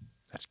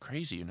 That's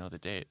crazy. You know the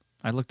date.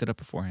 I looked it up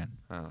beforehand.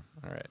 Oh,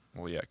 all right.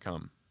 Well, yeah,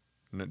 come.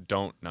 No,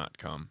 don't not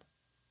come.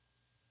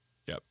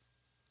 Yep.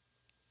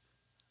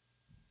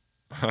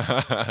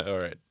 All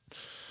right.